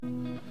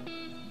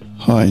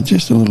Hi,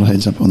 just a little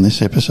heads up on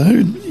this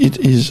episode. It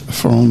is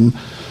from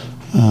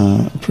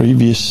a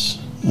previous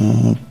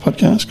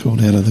podcast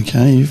called Out of the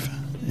Cave,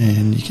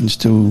 and you can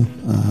still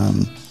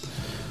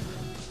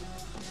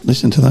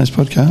listen to those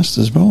podcasts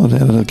as well at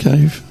Out of the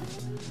Cave.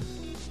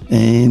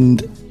 And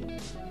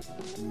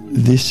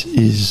this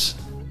is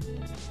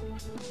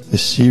a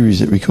series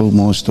that we call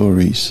More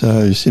Stories.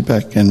 So sit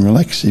back and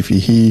relax. If you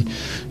hear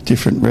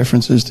different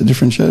references to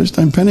different shows,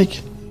 don't panic.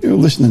 You're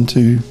listening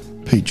to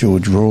Pete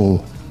George Raw.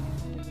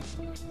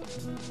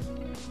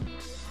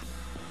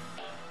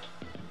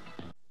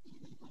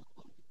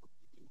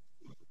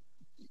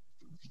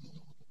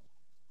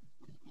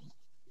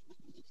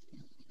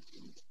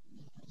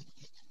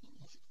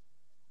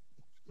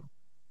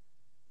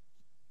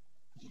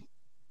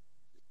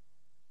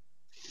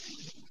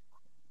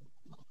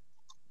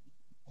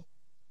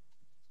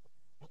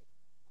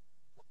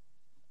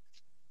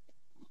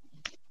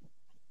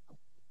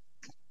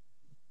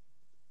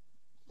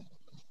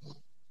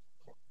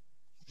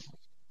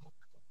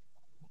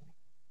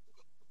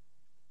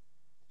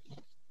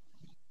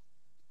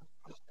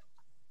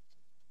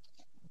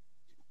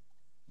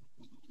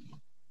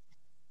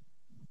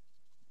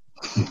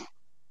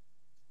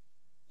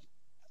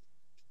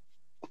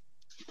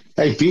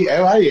 Hey Pete,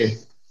 how are you?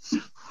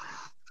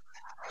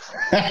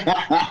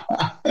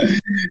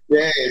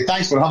 Yeah,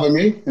 thanks for having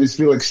me. It's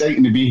really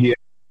exciting to be here.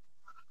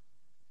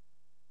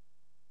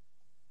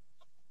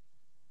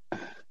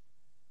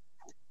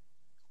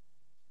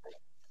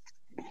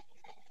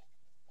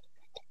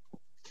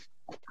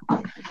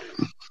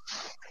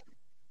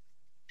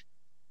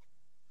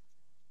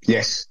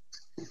 Yes.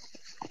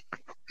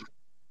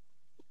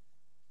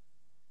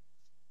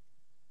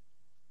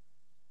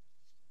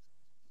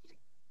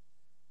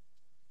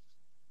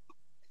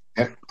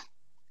 Yep.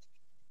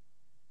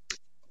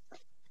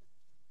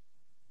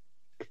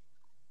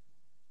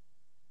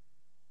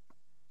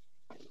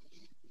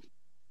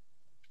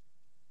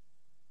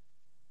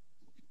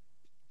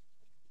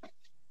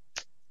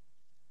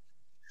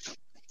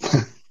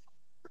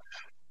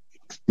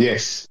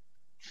 Yes.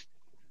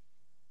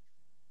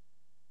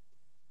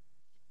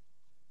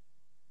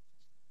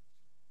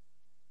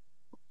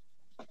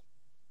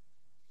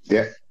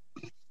 Yeah.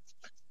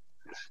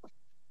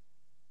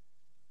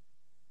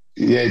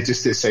 Yeah,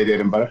 just outside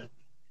Edinburgh.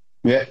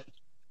 Yeah.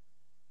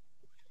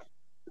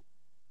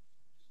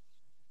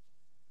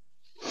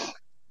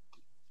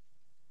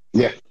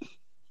 Yeah.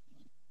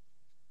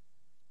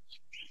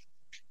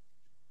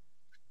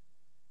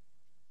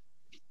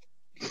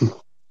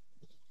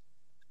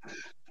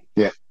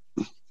 Yeah.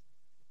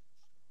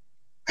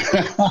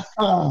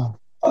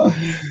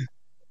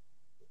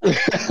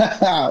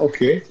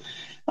 Okay.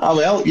 Oh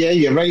well, yeah,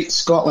 you're right.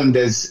 Scotland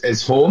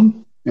is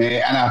home,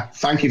 and I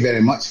thank you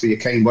very much for your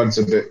kind words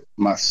about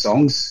my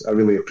songs. I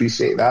really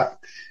appreciate that.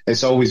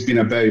 It's always been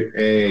about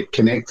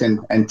connecting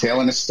and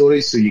telling a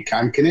story so you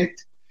can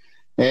connect.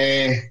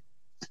 Uh,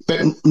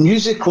 but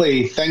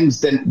musically, things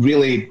didn't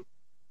really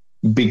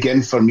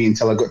begin for me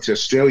until I got to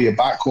Australia.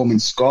 Back home in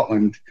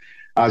Scotland,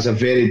 I was a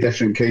very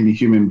different kind of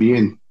human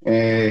being.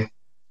 I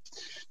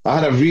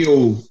had a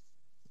real,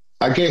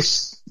 I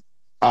guess,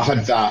 I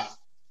had that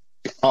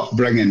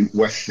upbringing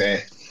with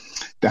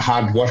the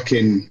hard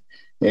working,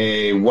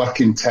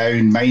 working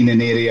town,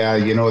 mining area,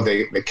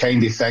 the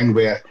kind of thing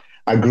where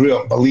I grew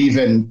up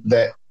believing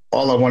that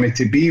all I wanted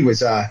to be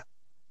was an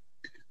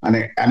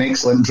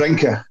excellent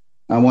drinker.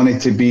 I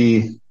wanted to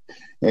be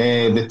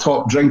the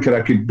top drinker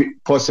I could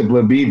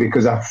possibly be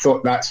because I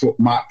thought that's what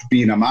marked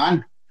being a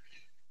man.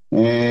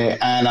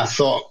 And I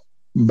thought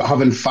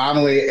having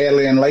family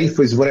early in life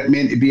was what it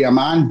meant to be a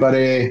man.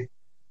 But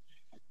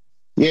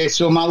yeah,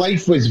 so my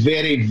life was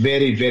very,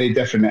 very, very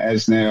different than it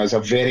is now. I was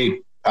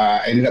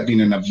ended up being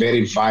in a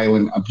very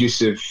violent,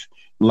 abusive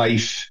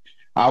life.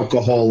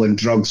 Alcohol and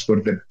drugs were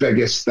the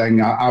biggest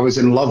thing. I was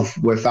in love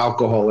with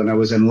alcohol and I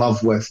was in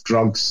love with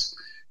drugs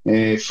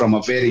from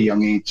a very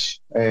young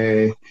age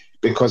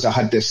because I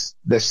had this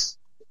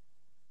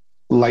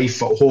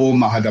life at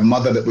home. I had a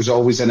mother that was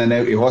always in and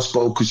out of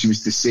hospital because she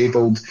was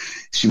disabled.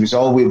 She was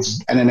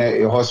always in and out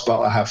of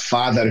hospital. I have a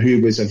father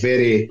who was a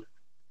very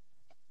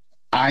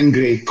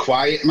angry,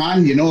 quiet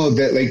man.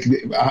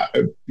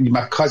 That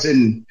my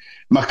cousin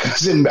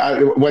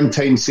at one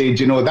time said,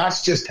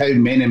 that's just how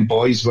men and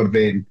boys were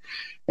then.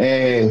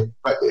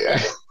 But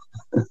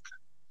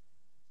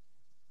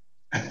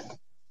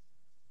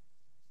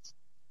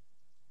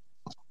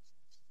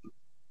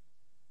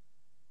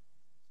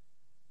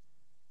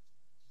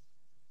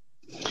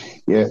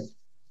yeah,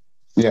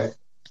 yeah,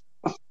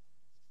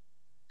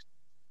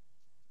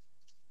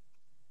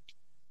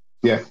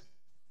 yeah.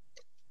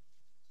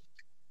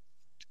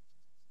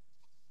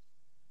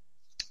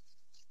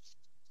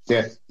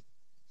 Yeah.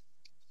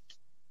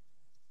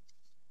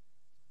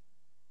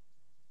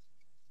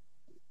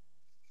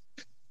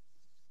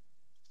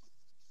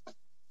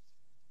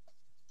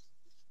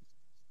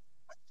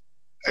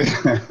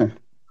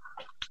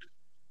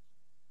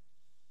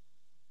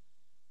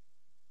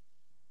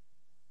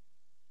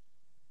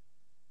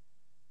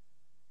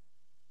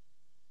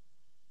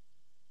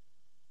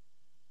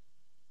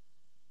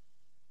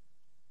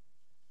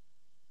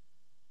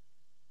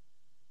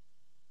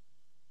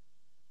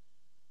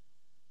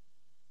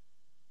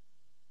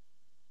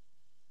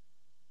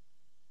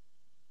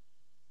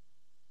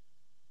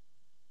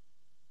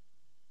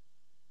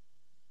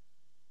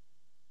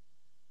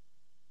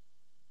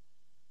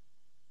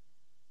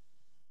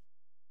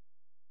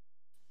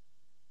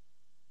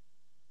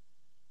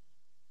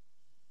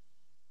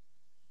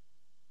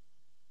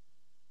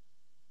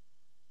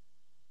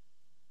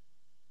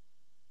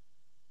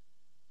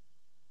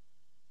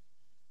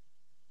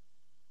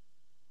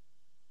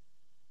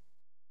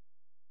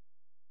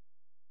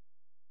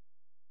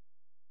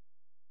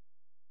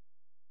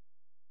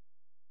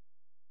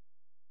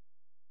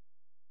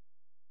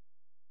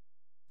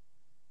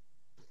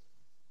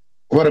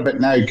 What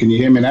about now? Can you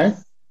hear me now?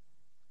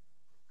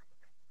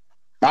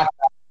 Ah,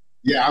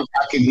 yeah,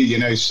 I can hear you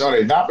now.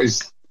 Sorry, that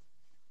was.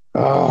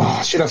 Oh,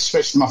 I should have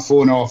switched my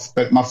phone off,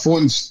 but my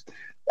phone's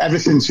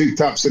everything's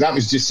hooked up, so that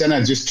was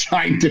Jacinta just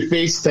trying to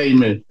FaceTime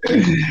me.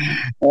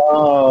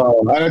 Oh,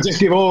 and I just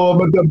give, oh,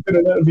 I'm doing an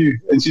interview,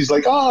 and she's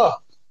like, oh,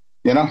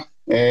 you know,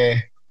 uh,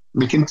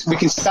 we can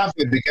start at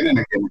the beginning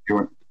again if you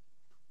want.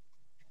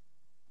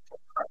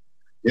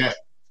 Yeah,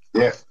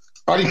 yeah,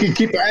 or you can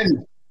keep it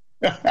in.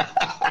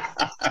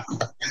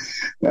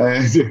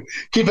 uh,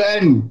 keep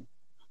it in.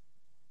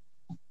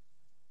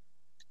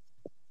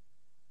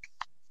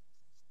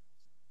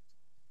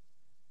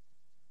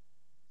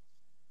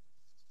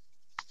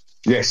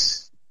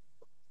 Yes,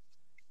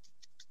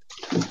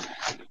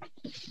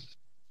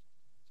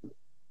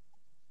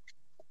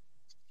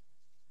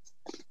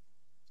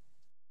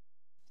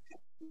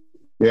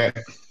 yeah,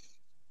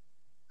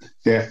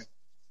 yeah.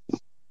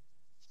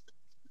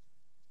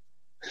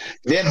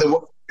 They're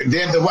the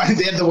they're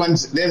the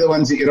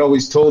ones that you're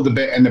always told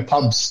about in the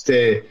pubs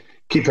to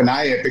keep an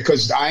eye out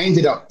because I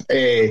ended up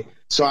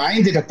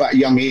at a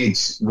young age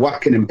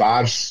working in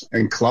bars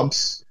and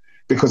clubs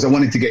because I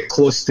wanted to get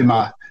close to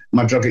my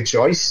drug of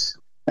choice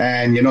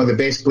and the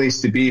best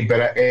place to be.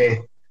 But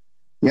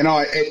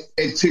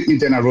it took me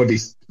down a road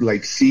of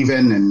like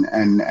thieving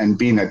and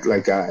being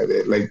like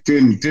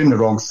doing the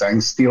wrong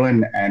thing,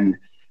 stealing and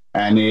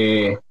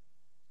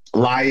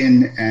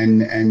lying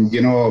and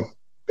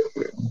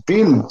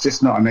being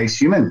just not a nice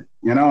human,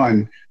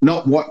 and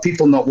not what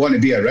people not want to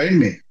be around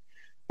me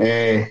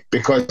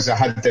because I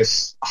had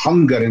this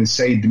hunger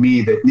inside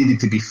me that needed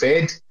to be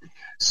fed.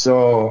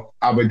 So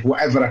I would,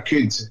 whatever I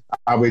could,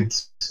 I would,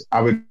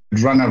 I would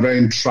run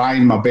around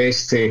trying my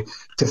best to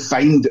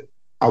find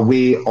a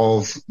way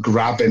of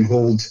grabbing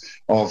hold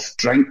of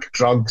drink,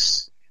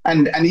 drugs,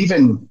 and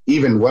even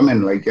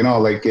women, like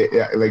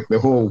the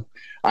whole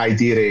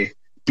idea of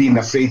being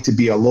afraid to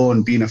be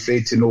alone, being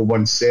afraid to know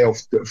oneself,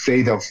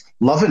 afraid of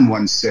loving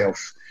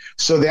oneself.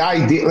 So the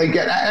idea,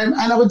 and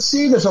I would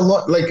say there's a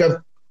lot,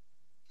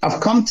 I've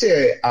come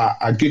to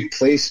a good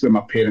place with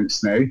my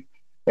parents now,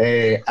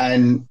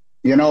 and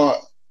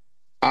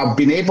I've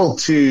been able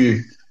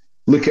to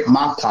look at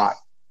my part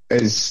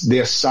as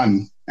their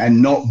son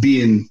and not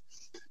being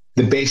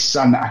the best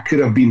son that I could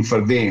have been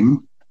for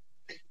them.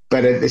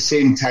 But at the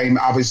same time,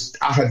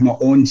 I had my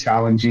own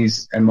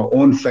challenges and my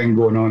own thing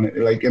going on,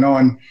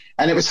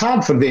 and it was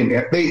hard for them.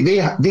 They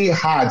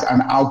had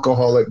an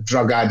alcoholic,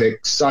 drug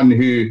addict son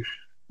who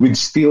would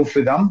steal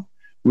for them,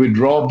 would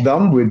rob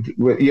them,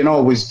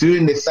 was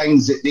doing the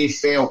things that they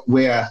felt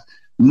were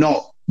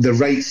not the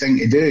right thing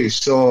to do.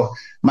 So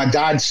my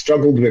dad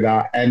struggled with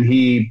that, and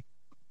he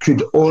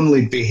could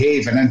only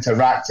behave and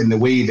interact in the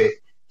way that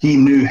he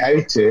knew how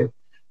to,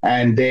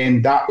 and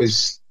then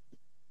that's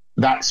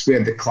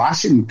where the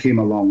clashing came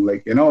along,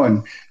 and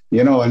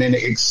then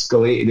it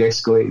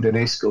escalated, and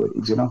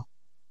escalated.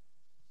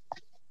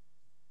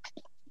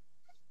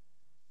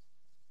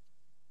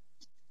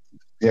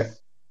 Yeah.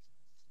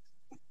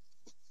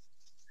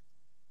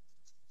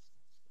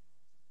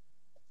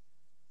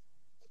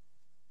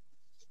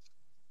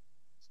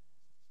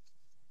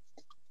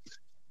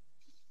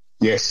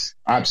 Yes,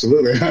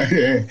 absolutely.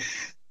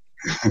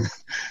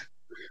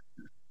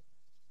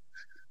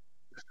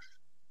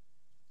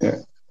 yeah, yeah,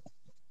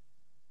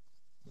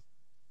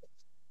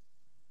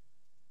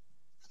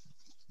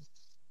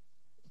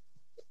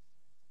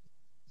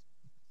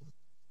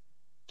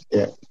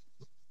 yeah,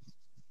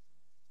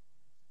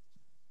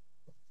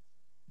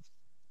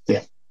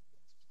 yeah,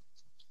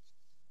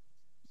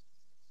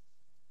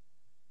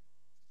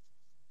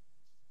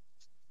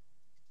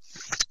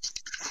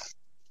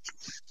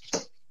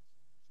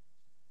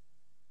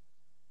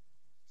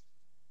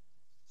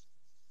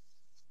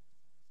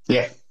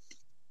 yeah,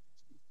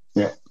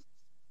 yeah,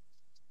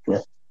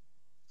 yeah,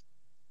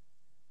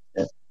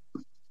 yeah,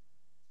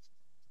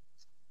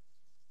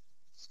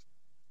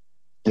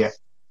 yeah,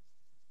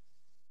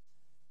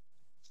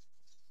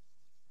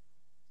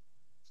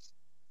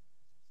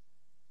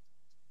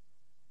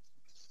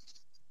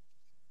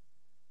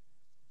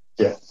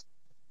 yeah.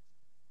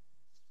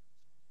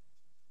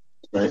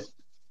 Right.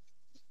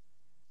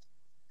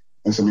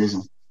 That's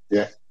amazing.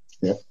 Yeah,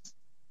 yeah,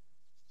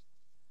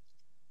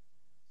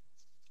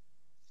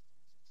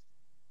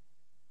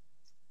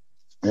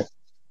 yeah,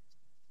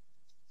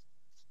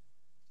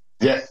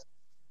 yeah,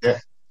 yeah.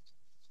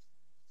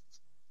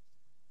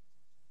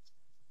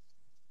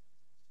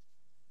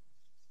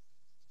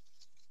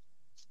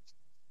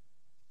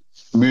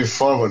 Move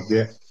forward.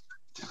 Yeah,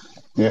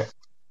 yeah,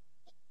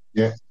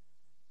 yeah,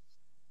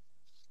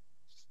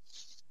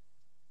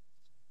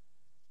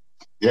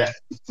 yeah,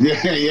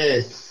 yeah,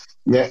 yeah,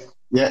 yeah,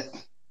 yeah,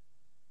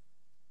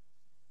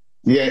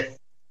 yeah,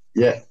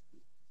 yeah,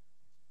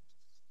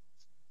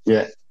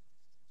 yeah,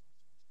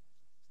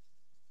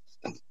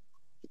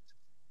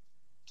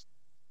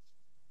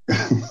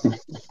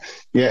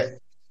 yeah,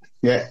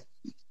 yeah.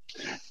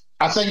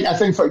 I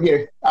think for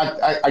you,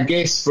 I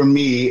guess for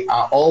me,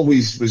 I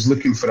always was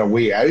looking for a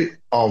way out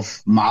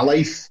of my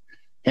life,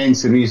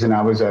 hence the reason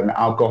I was an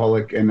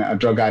alcoholic and a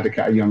drug addict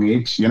at a young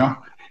age, you know.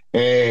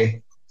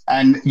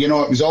 And, you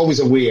know, it was always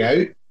a way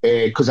out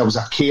because I was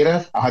a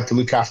carer. I had to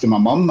look after my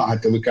mum. I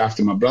had to look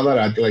after my brother.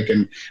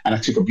 And I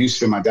took abuse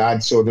from my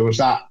dad. So there was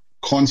that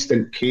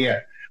constant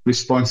care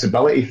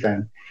responsibility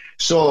thing.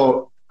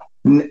 So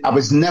I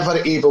was never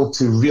able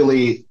to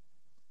really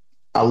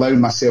allow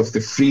myself the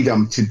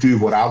freedom to do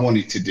what I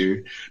wanted to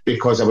do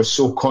because I was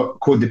so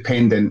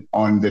codependent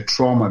on the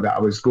trauma that I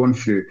was going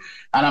through.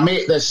 And I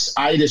met this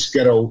Irish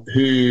girl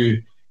who,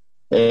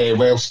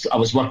 whilst I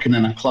was working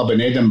in a club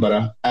in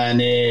Edinburgh,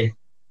 and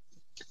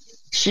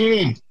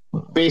she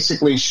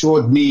basically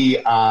showed me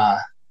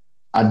a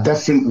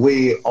different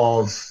way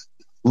of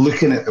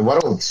looking at the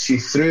world. She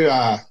threw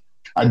a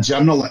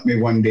journal at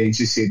me one day and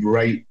she said,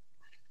 right,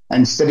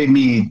 instead of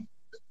me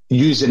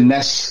using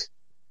this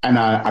in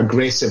an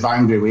aggressive,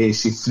 angry way,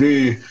 she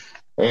threw,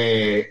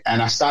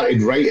 and I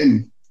started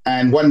writing.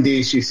 And one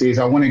day she says,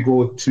 I want to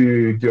go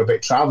to do a bit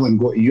of traveling,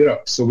 go to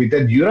Europe. So we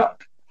did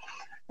Europe.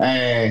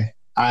 And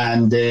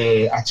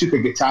I took a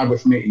guitar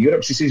with me to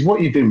Europe. She says, what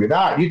are you doing with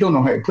that? You don't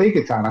know how to play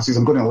guitar. And I says,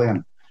 I'm going to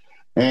learn.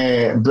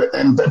 But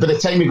by the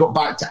time we got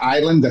back to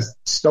Ireland, I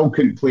still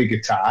couldn't play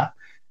guitar.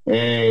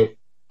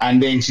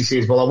 And then she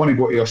says, well, I want to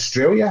go to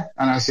Australia.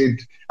 And I said,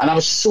 and I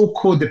was so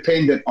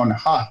codependent on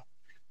her.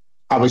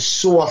 I was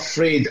so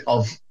afraid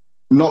of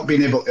not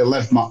being able to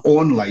live my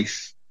own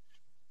life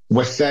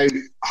without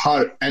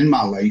her in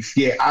my life.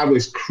 Yet I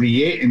was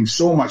creating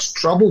so much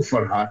trouble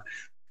for her,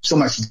 so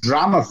much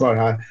drama for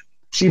her.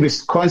 She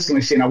was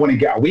constantly saying, I want to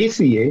get away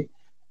from you,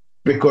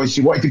 because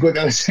she wanted to go to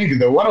the other side of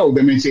the world.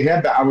 And when she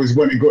heard that I was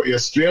going to go to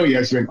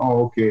Australia, she went,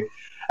 oh, okay.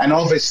 And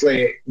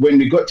obviously, when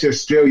we got to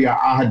Australia,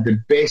 I had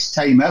the best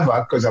time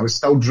ever because I was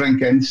still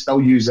drinking,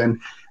 still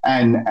using,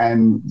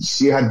 and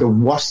she had the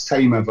worst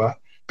time ever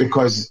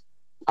because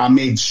I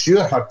made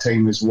sure her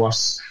time was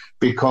worse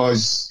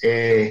because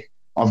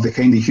of the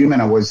kind of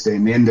human I was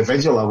then, the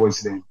individual I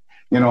was then.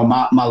 You know,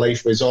 my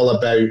life was all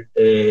about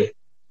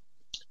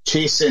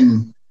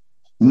chasing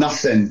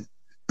nothing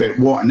but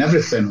wanting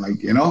everything,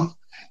 like, you know.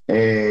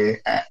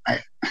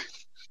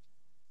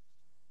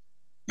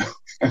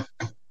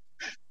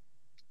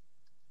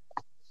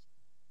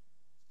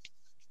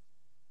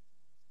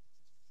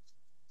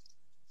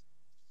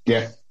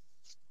 Yeah.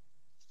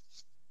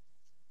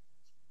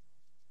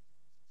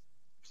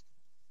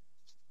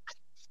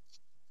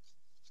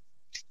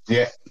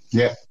 Yeah,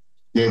 yeah,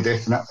 yeah,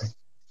 definitely.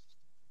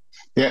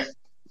 Yeah,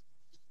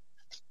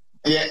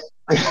 yeah.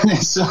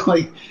 So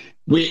like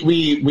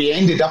we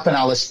ended up in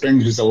Alice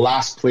Springs was the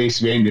last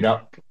place we ended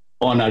up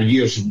on our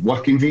year's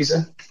working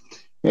visa.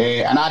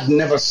 And I'd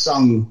never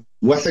sung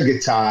with a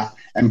guitar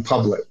in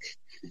public.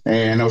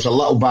 And there was a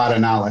little bar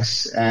in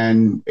Alice,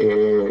 and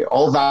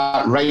all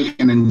that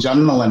writing and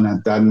journaling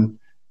I'd done,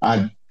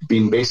 I'd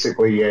been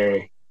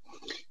basically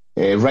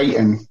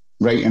writing.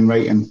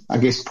 I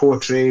guess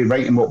poetry,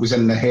 writing what was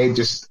in the head,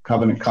 just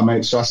having it come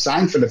out. So I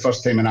sang for the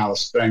first time in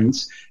Alice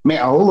Springs, met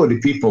a whole load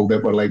of people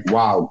that were like,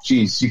 wow,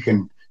 geez, you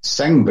can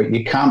sing, but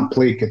you can't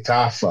play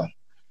guitar for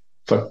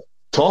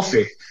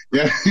toffee.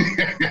 Yeah,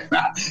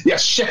 you're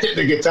shit at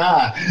the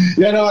guitar.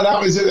 You know, that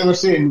was what they were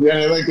saying.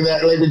 Like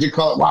would you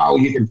call it? Wow,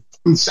 you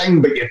can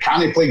sing, but you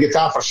can't play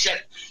guitar for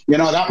shit. You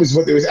know, that was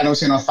what they was. And I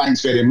was saying, oh,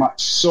 thanks very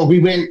much. So we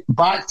went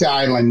back to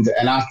Ireland,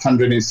 and I turned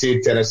around and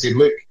said to her, I said,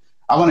 look,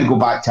 I want to go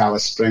back to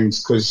Alice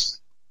Springs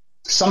because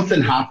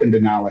something happened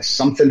in Alice.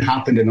 Something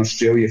happened in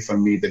Australia for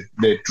me.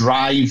 The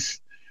drive,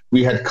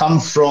 we had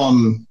come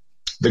from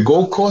the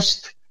Gold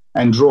Coast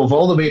and drove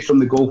all the way from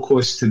the Gold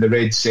Coast to the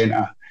Red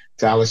Centre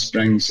to Alice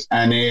Springs,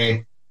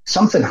 and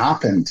something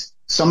happened.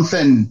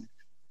 Something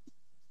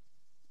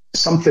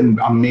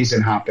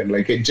amazing happened.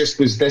 Like, it just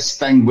was this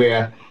thing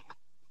where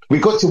we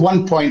got to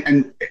one point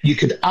and you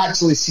could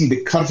actually see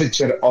the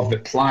curvature of the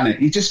planet.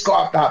 You just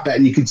got up that bit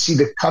and you could see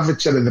the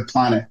curvature of the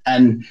planet.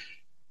 And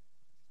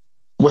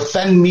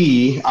within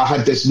me, I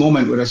had this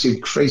moment where I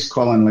said, Christ,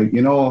 Colin, like,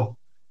 you know,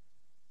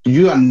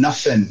 you are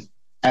nothing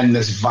in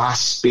this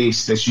vast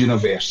space, this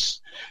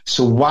universe.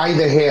 So why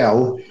the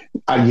hell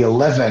are you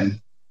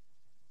living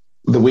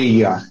the way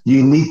you are?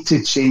 You need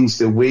to change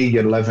the way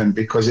you're living,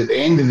 because at the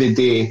end of the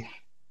day,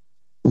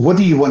 what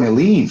do you want to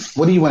leave?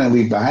 What do you want to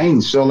leave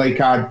behind? So like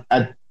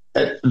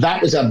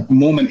that was a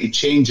moment of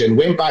change, and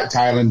went back to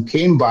Ireland,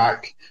 came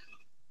back,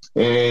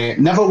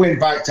 never went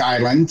back to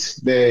Ireland.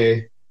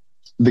 The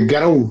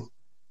girl,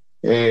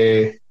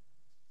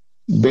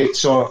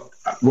 so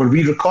were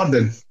we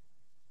recording?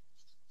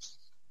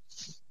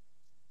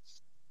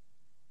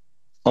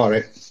 All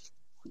right.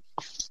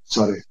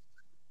 Sorry.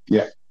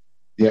 Yeah.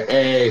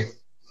 Yeah.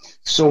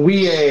 So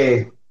we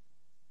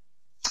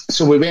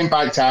went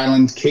back to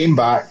Ireland, came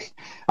back.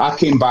 I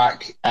came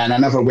back, and I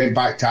never went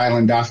back to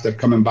Ireland after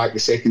coming back the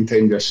second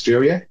time to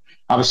Australia.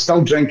 I was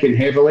still drinking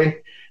heavily.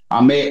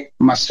 I met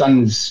my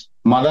son's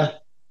mother.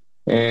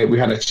 We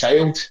had a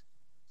child.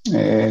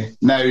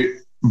 Now,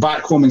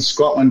 back home in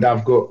Scotland, I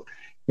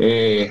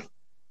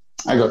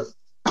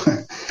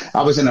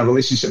was in a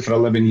relationship for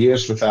 11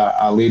 years with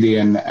a lady,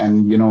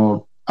 and you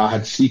know, I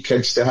had 3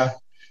 kids to her.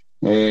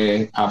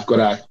 I've got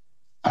a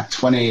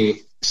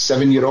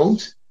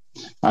 27-year-old,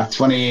 a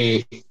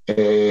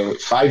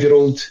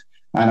 25-year-old,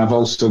 and I've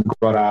also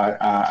got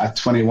a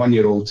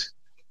 21-year-old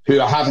who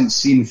I haven't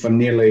seen for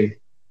nearly,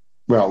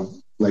 well,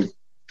 like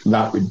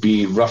that would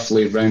be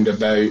roughly round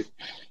about,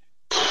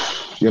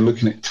 you're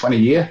looking at 20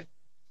 years.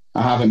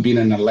 I haven't been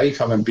in their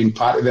life, I haven't been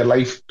part of their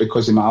life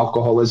because of my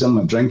alcoholism,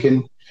 my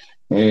drinking,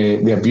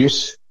 the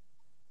abuse.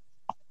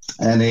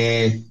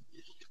 And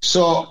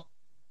so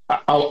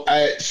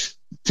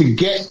to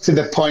get to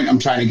the point I'm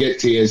trying to get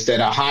to is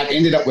that I had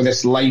ended up with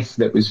this life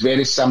that was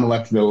very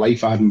similar to the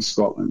life I had in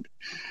Scotland.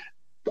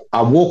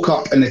 I woke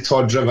up in the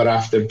Todd River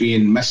after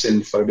being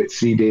missing for about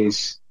 3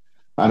 days.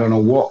 I don't know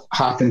what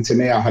happened to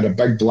me. I had a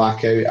big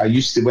blackout. I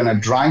used to, when I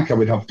drank, I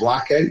would have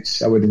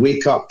blackouts. I would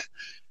wake up.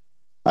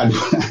 I'd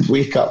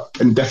wake up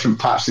in different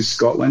parts of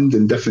Scotland,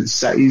 in different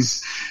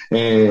cities.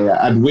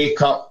 I'd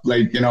wake up,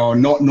 like,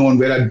 not knowing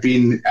where I'd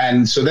been.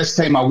 And so this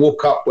time I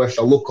woke up with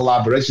a local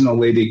Aboriginal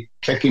lady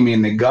kicking me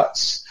in the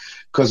guts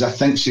because I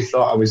think she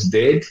thought I was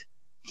dead.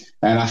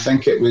 And I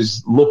think it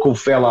was local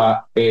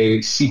fella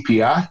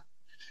CPR.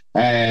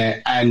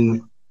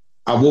 And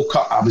I woke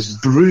up, I was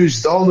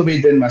bruised all the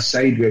way down my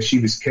side where she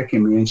was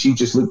kicking me. And she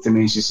just looked at me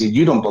and she said,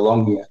 "You don't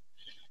belong here."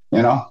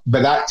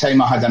 By that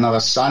time I had another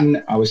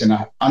son. I was in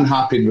an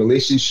unhappy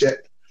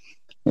relationship.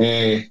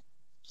 And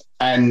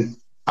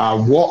I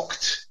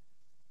walked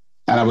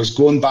and I was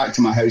going back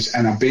to my house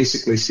and I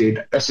basically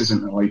said, "This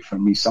isn't the life for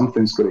me.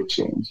 Something's got to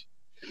change."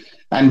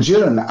 And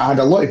I had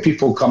a lot of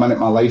people come into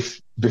my life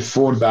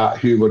before that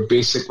who were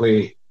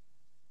basically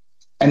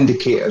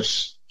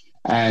indicators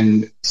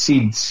and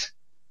seeds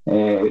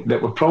that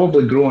were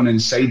probably growing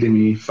inside of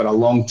me for a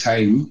long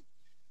time.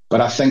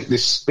 But I think the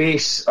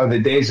space of the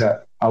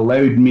desert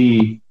allowed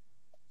me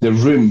the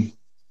room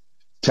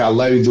to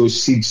allow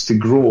those seeds to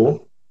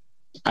grow.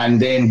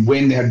 And then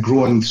when they had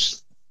grown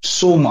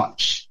so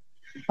much,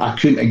 I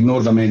couldn't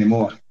ignore them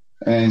anymore.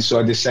 And so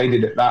I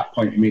decided at that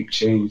point to make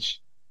change.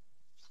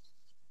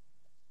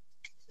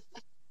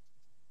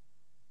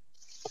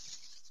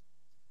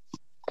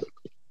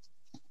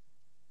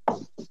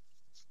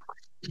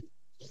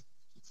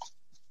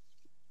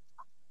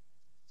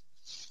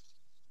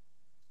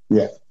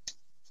 Yeah.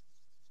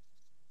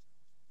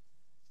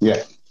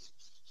 Yeah.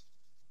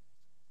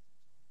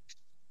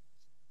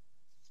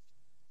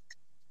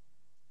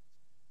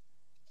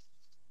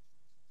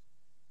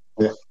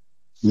 Yeah.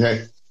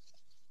 Yeah.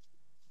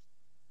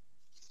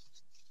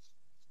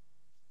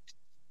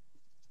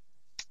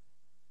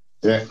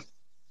 Yeah.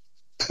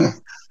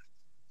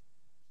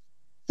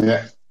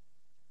 Yeah.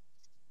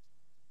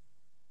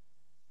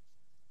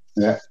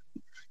 Yeah.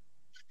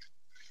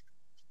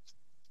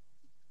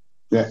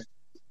 Yeah.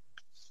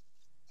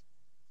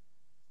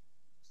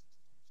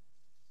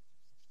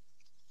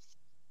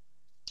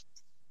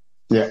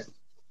 Yeah.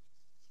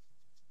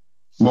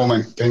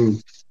 Moment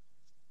thing.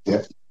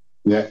 Yeah.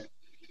 Yeah.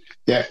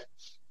 Yeah.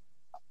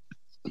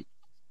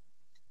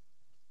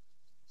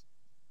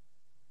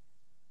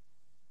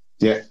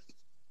 Yeah.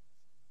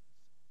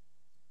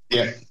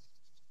 Yeah.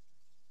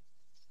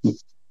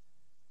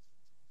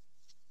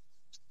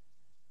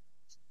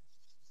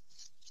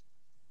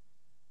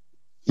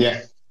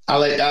 Yeah. I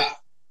like that.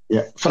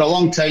 Yeah. For a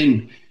long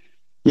time,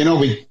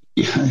 we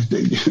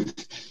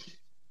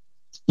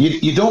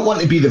you don't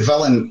want to be the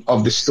villain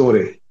of the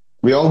story.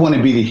 We all want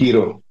to be the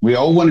hero. We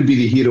all want to be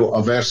the hero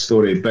of our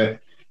story.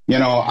 But,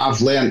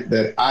 I've learned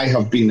that I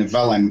have been the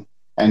villain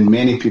in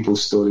many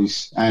people's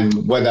stories.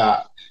 And with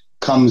that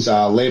comes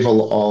a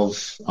level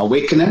of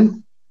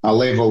awakening, a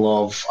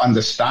level of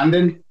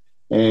understanding,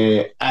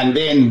 and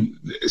then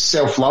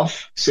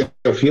self-love,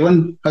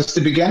 self-healing has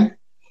to begin.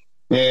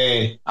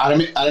 I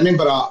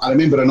remember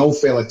an old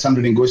fella turned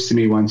around and goes to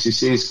me once. He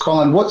says,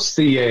 "Colin, what's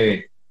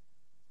the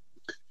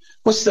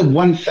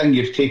one thing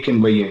you've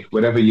taken with you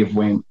wherever you've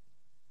went?"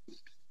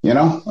 And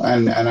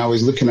I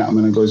was looking at him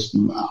and I goes,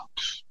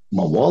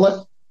 "My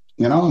wallet,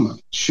 my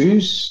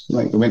shoes."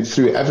 Like, I went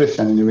through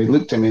everything, and he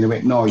looked at me and he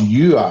went, "No,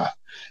 you are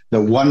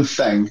the one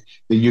thing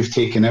that you've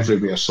taken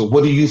everywhere. So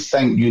what do you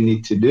think you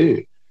need to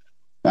do?"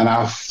 And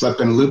I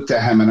flipping looked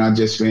at him and I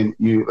just went,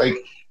 "You like,"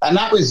 and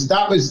that was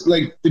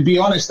like, to be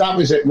honest, that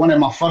was at one of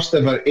my first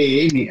ever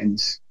AA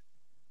meetings,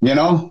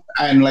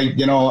 and like,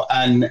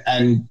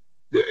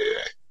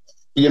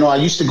 I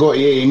used to go to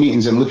AA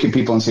meetings and look at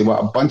people and say,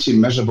 "What a bunch of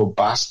miserable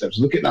bastards.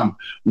 Look at them,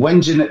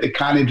 whinging that they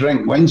can't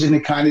drink, whinging they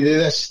can't do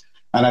this."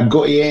 And I'd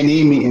go to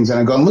AA meetings and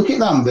I'd go, "Look at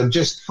them, they're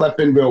just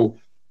flipping, well,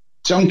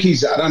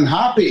 junkies that are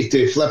unhappy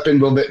to flipping,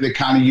 well, that they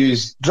can't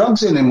use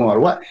drugs anymore."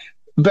 What?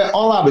 But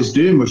all I was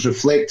doing was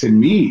reflecting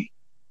me.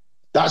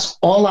 That's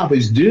all I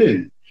was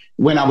doing.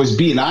 When I was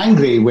being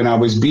angry, when I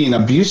was being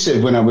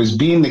abusive, when I was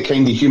being the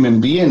kind of human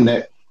being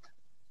that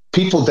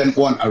people didn't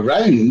want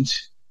around,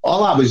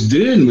 all I was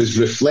doing was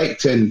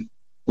reflecting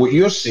what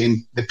you're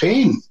saying, the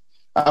pain.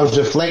 I was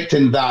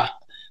reflecting that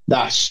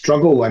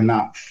struggle and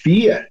that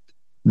fear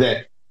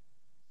that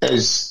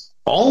is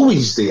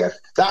always there.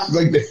 That,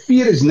 like, the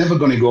fear is never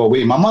going to go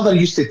away. My mother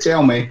used to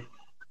tell me,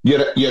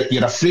 you're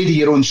afraid of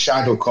your own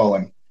shadow,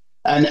 Colin.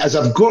 And as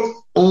I've got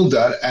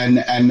older and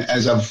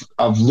as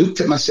I've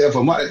looked at myself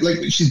and what, like,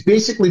 she's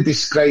basically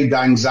described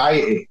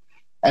anxiety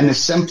in the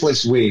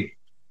simplest way.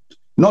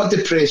 Not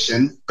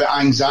depression, but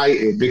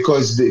anxiety,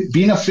 because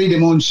being afraid of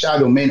my own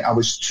shadow meant I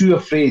was too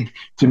afraid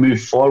to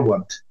move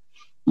forward,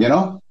 you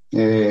know?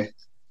 Yeah.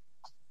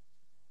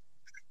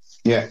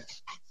 Yeah,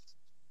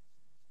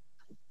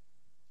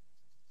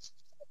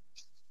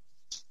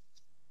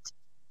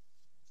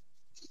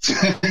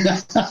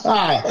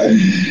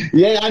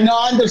 I know.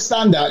 I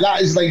understand that.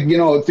 That is like,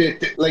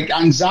 like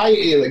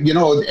anxiety. Like,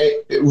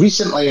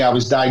 recently I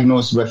was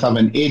diagnosed with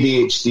having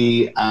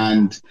ADHD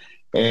and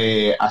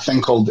a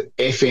thing called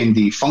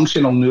FND,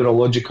 functional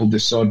neurological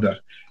disorder,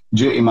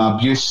 due to my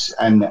abuse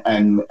and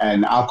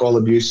alcohol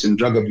abuse and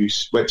drug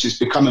abuse, which is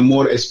becoming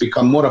more. It's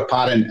become more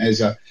apparent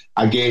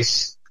I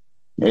guess,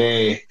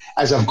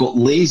 as I've got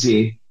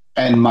lazy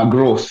in my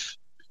growth.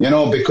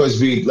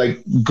 Because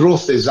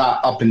growth is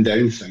that up and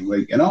down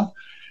thing,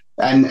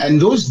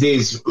 and those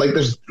days, like,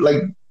 there's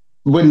like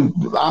when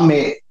I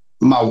met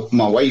my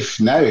wife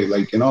now,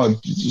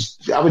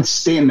 I would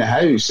stay in the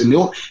house, and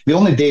the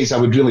only days I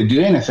would really do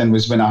anything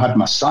was when I had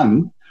my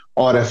son,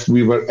 or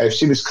if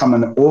she was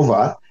coming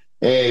over.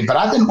 But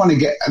I didn't want to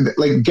get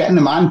in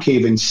the man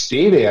cave and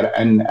stay there,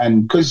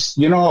 and because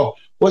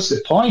what's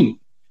the point?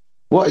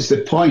 What is the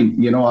point?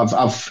 I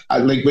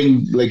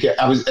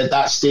was at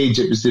that stage,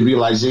 it was the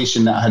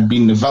realization that I had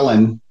been the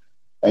villain,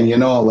 and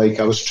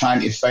I was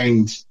trying to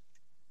find,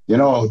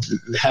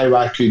 how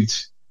I could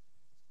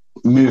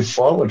move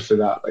forward for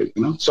that,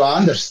 So I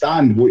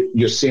understand what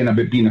you're saying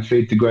about being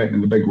afraid to go out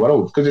in the big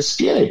world, because it's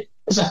scary.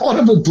 It's a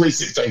horrible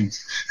place at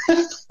times.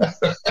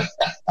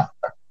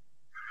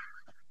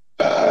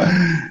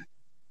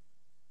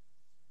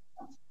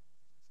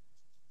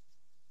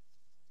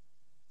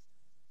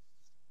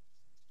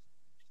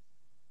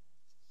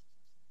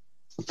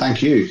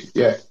 Thank you.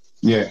 Yeah,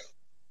 yeah.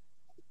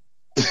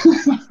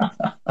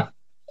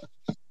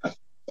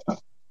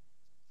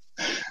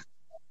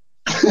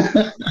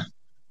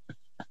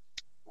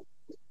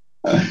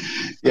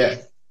 Yeah,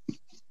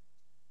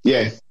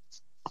 yeah,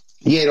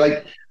 yeah.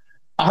 Like,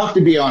 I have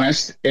to be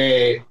honest.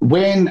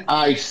 When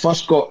I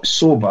first got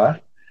sober,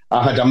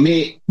 I had a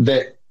mate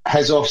that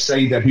his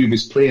offsider who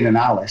was playing in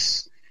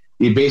Alice.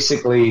 He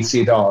basically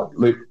said, "Oh,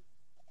 look,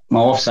 my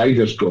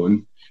offsider's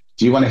gone.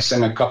 Do you want to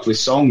sing a couple of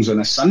songs on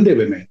a Sunday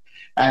with me?"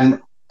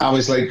 And I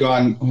was like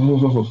going,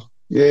 "Oh,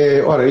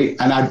 yeah, all right."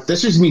 And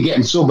this was me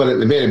getting sober at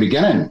the very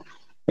beginning.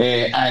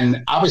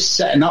 And I was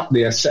sitting up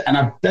there, and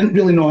I didn't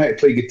really know how to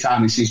play guitar.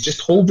 And he says,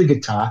 "Just hold the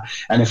guitar,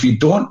 and if you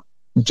don't,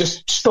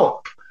 just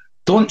stop.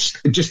 Don't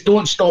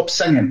stop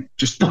singing.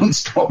 Just don't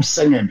stop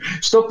singing.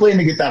 Stop playing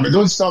the guitar, but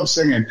don't stop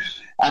singing."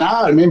 And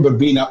I remember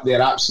being up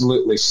there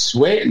absolutely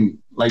sweating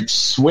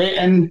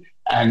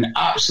and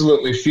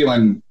absolutely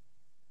feeling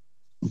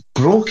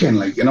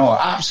broken,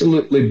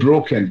 absolutely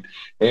broken.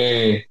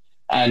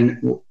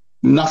 And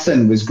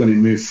nothing was going to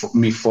move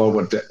me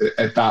forward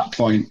at that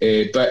point.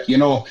 But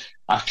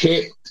I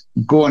kept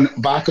going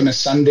back on a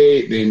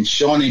Sunday. Then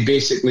Shawnee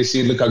basically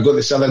said, "Look, I got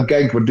this other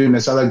gig. We're doing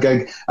this other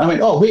gig." And I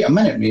went, "Oh, wait a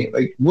minute, mate.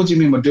 Like, what do you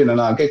mean we're doing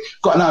another gig?"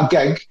 Got another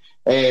gig,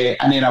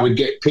 and then I would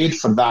get paid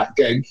for that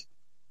gig.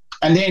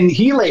 And then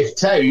he left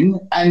town,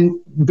 and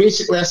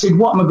basically I said,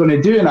 "What am I going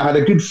to do?" And I had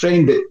a good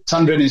friend that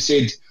turned around and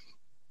said,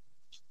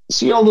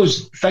 "See all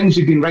those things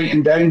you've been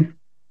writing down?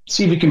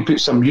 See if we can put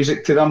some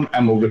music to them,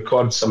 and we'll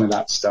record some of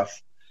that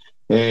stuff."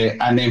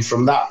 And then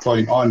from that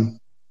point on,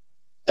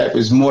 it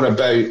was more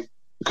about,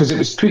 because it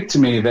was put to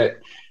me that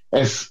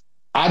if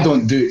I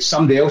don't do it,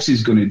 somebody else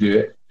is going to do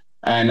it,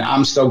 and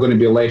I'm still going to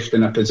be left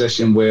in a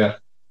position where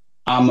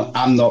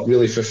I'm not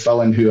really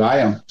fulfilling who I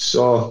am.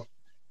 So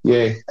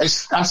yeah,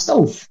 I'm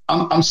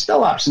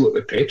still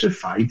absolutely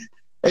petrified.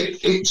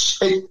 I'm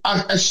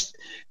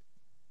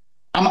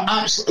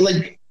absolutely,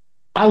 like,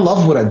 I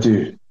love what I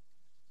do.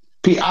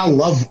 Pete, I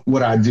love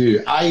what I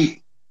do.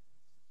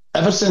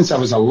 Ever since I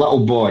was a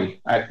little boy,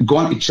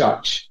 going to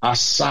church, I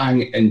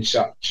sang in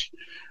church.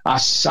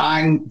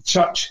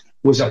 Church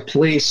was a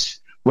place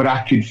where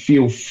I could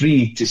feel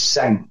free to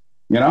sing,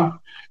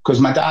 because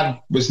my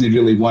dad wasn't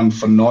really one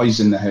for noise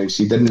in the house.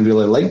 He didn't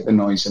really like the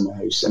noise in the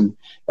house. And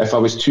if I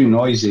was too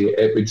noisy,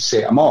 it would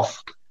set him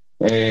off.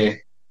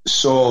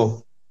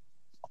 So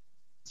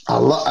I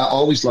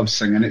always loved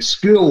singing. At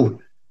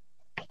school,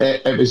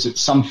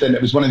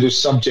 it was one of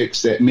those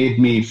subjects that made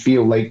me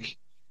feel like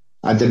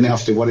I didn't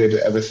have to worry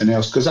about everything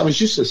else, because I was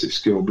useless at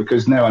school,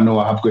 because now I know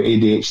I have got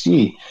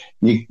ADHD.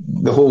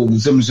 The whole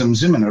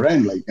zooming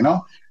around,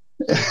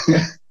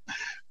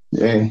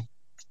 yeah.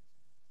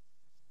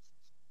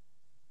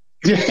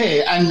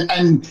 Yeah,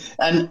 and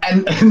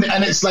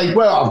it's like,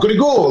 well, I've got to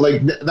go,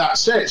 like,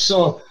 that's it.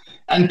 So,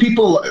 and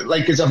people,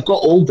 like, as I've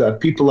got older,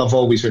 people have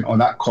always went, "Oh,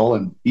 that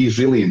Colin, he's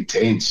really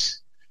intense,"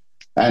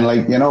 and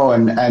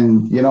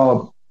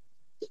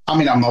I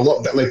mean, I'm a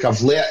lot bit like,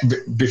 I've learned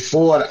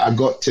before I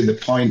got to the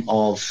point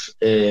of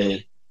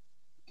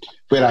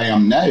where I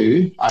am now.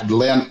 I'd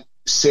learned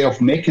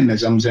self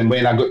mechanisms, and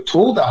when I got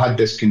told I had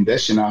this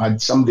condition, I had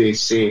somebody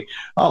say,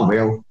 "Oh,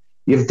 well,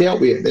 you've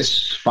dealt with it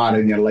this far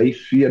in your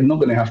life. You're not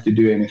going to have to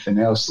do anything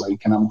else.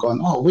 Like, and I'm going,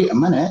 oh, wait a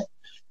minute.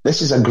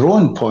 This is a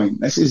growing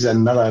point. This is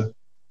another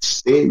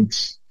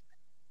stage.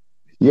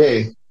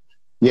 Yeah,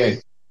 yeah,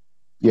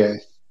 yeah,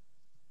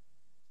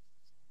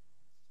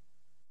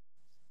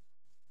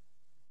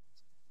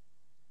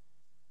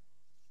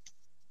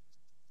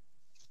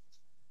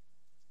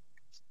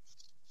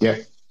 yeah,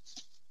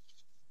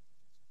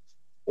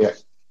 yeah,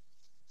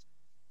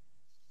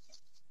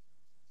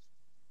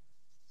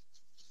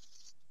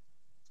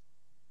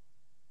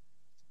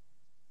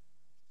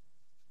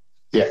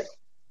 yeah,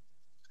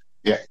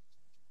 yeah,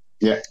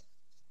 yeah,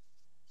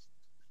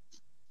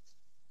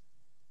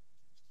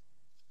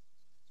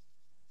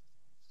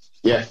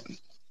 yeah,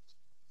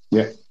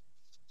 yeah.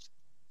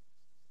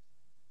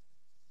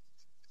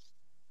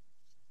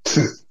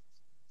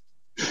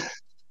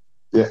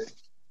 Yeah.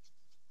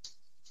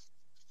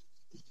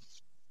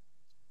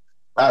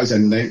 That was a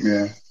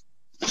nightmare.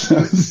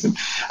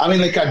 I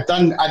mean, like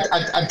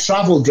I'd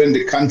travelled around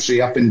the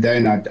country up and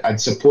down.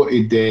 I'd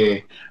supported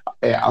a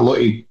lot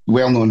of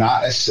well-known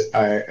artists,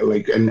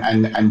 like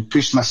and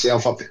pushed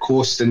myself up the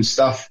coast and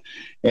stuff,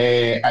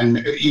 and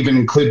even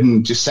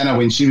including Jacinta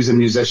when she was a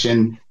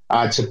musician.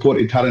 I'd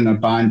supported her in her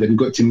band and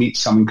got to meet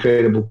some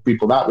incredible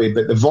people that way.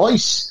 But the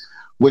voice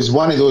was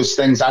one of those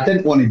things. I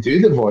didn't want to do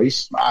the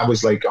voice. I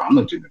was like, oh, I'm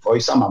not doing the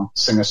voice. I'm a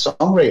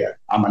singer-songwriter.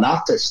 I'm an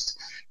artist.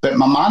 But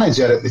my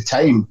manager at the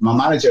time, my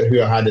manager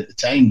who I had at the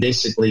time,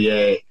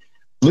 basically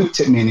looked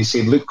at me and he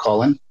said, "Look,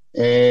 Colin,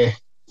 do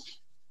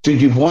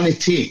you want to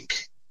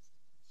take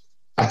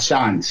a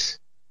chance?"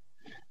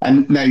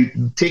 And now,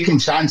 taking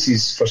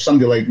chances for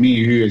somebody like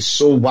me who is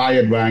so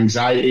wired with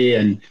anxiety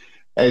and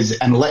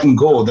letting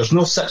go, there's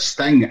no such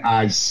thing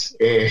as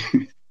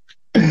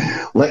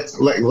let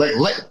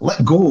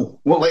go.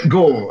 Well, let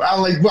go.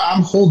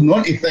 I'm holding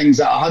on to things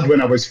that I had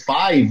when I was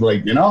 5,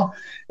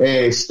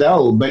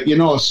 still. But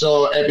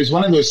so it was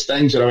one of those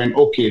things where I went,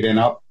 okay, then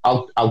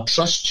I'll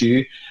trust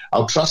you.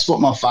 I'll trust what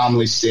my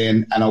family's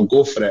saying, and I'll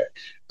go for it.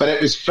 But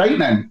it was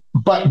frightening.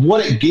 But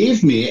what it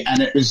gave me,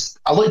 and it was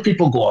a lot of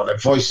people go, "Oh, The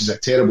Voice is a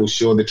terrible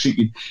show." They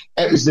treated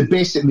it was the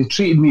basic. They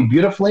treated me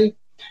beautifully.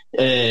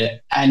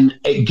 And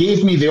it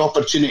gave me the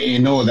opportunity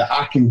to know that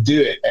I can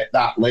do it at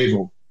that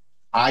level.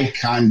 I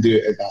can do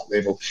it at that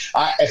level.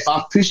 If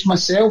I push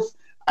myself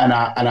and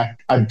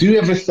I do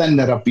everything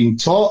that I've been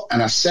taught,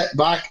 and I sit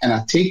back and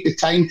I take the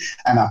time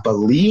and I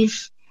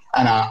believe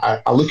and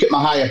I look at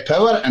my higher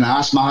power and I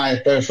ask my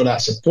higher power for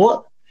that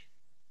support,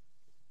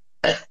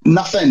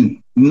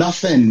 nothing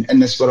in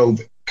this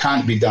world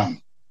can't be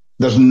done.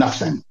 There's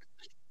nothing.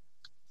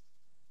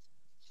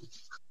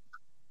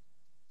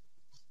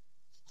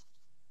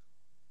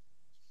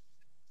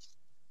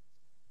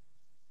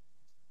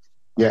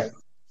 Yeah.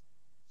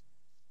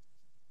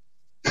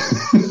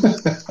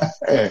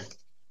 Yeah.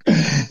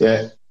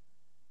 Yeah.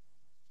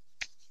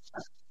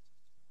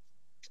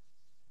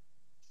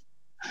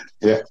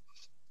 Yeah.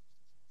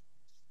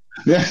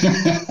 Yeah.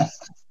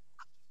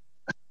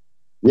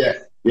 Yeah.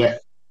 Yeah.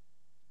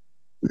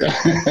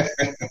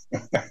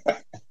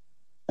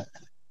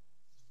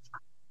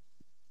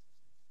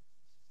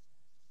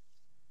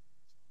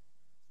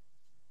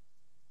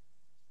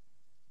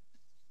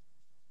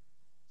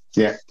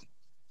 Yeah.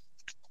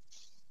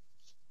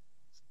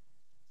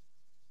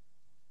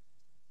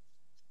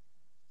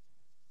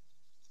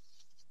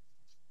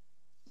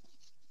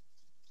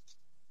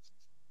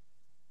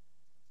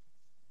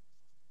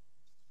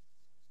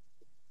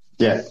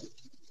 Yeah.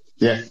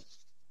 Yeah.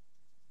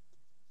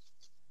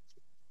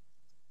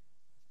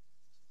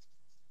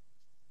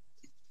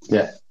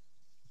 Yeah.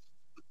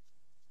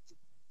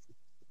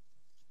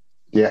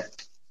 Yeah.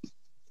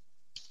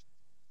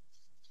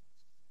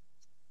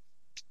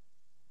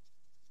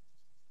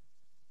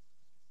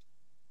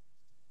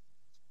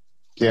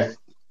 Yeah.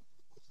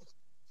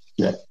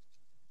 Yeah.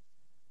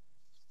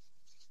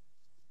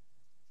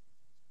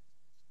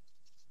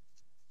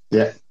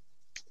 Yeah.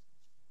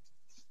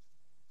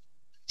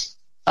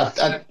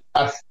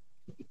 I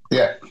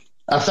yeah.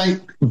 I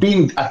think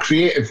being a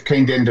creative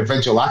kind of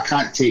individual, I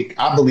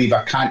believe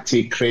I can't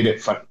take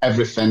credit for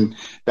everything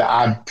that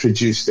I've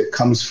produced that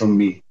comes from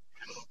me.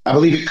 I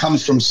believe it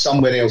comes from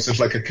somewhere else. There's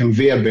like a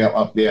conveyor belt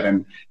up there,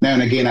 and now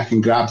and again I can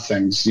grab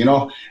things.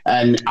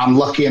 And I'm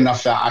lucky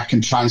enough that I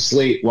can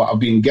translate what I've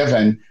been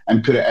given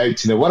and put it out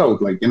to the world.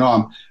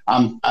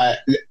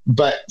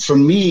 But for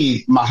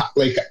me, my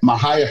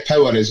higher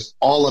power is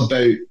all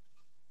about.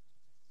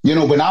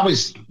 When I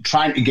was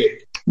trying to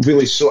get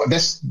really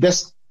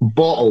this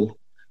bottle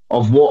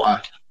of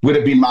water would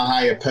have been my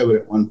higher power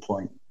at one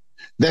point.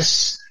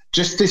 This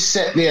just to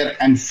sit there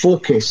and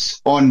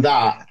focus on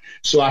that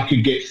so I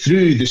could get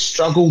through the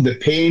struggle, the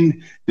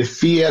pain, the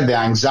fear, the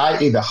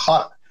anxiety, the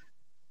hurt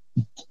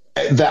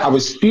that I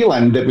was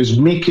feeling that was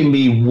making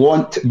me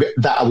want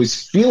that I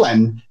was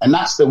feeling, and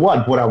that's the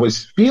word, what I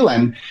was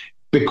feeling,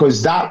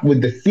 because that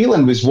with the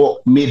feeling was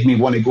what made me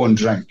want to go and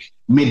drink,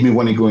 made me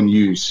want to go and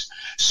use.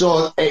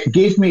 So it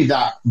gave me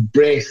that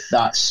breath,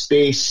 that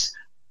space,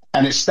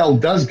 and it still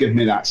does give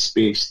me that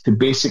space to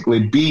basically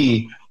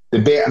be the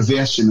better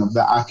version of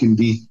that I can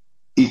be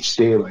each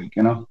day, like,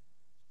 you know.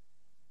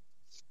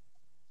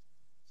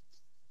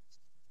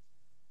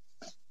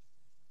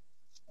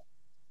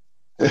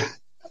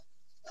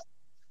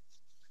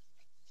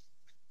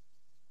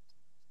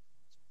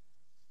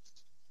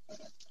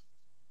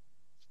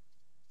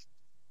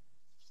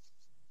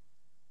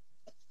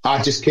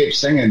 I just kept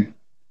singing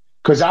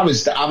because I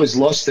was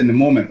lost in the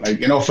moment. Like,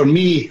 you know, for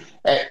me,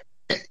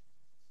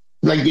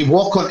 like you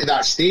walk onto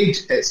that stage,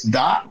 it's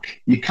dark,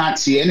 you can't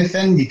see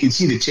anything, you can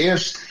see the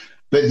chairs,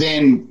 but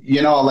then,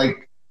 you know,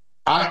 like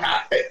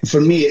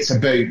for me, it's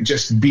about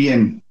just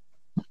being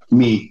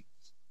me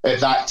at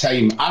that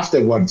time.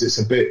 Afterwards, it's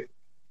about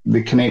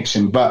the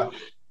connection, but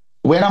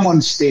when I'm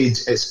on stage,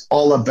 it's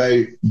all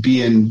about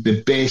being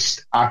the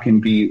best I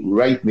can be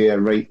right there,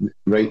 right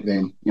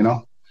then, you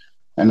know,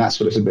 and that's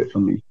what it's about for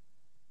me.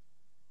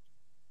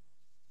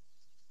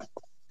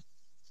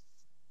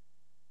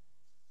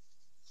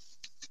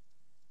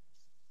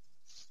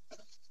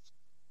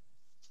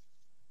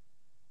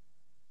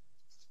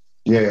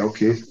 Yeah,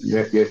 okay.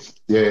 Yeah.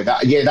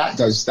 That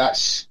does.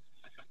 That's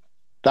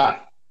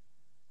that.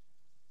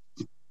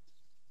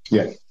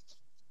 Yeah,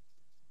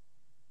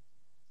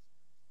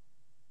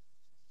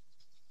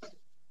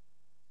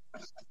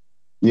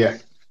 yeah,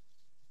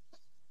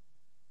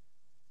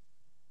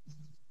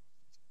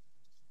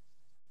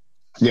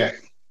 yeah,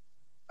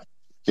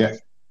 yeah,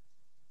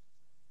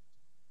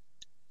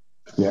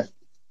 yeah,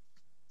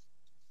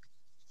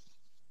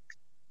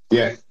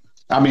 yeah.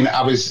 I mean,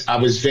 I was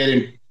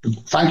very.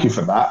 Thank you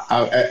for that.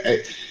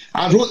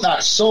 I wrote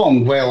that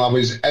song while I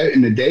was out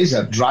in the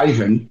desert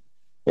driving,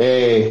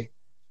 uh,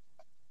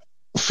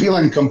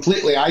 feeling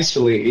completely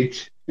isolated,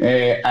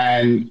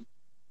 and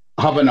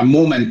having a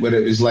moment where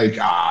it was like,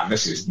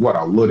 this is what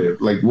a load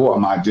of, like, what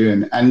am I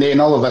doing? And then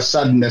all of a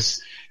sudden,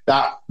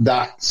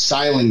 that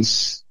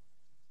silence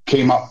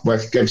came up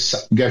with give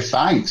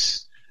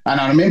thanks. And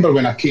I remember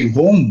when I came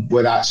home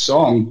with that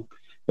song,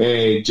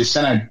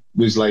 Jacinta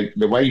was like,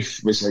 the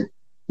wife was like,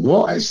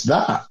 "What is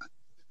that?"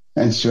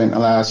 And she went,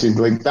 I said,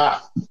 like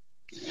that,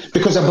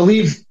 because I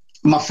believe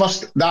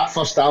that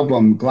first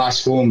album,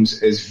 Glass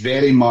Homes, is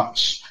very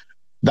much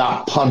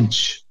that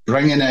purge,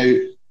 bringing out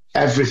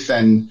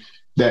everything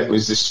that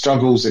was the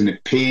struggles and the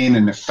pain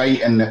and the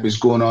fighting that was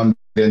going on,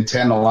 the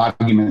internal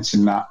arguments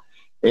and that.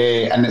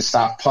 And it's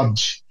that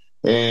purge.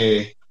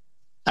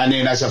 And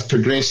then as I've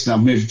progressed and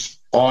I've moved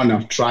on,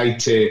 I've tried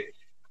to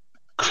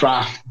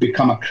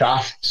become a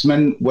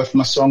craftsman with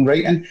my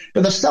songwriting,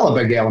 but there's still a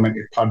big element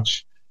of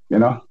purge, you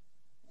know?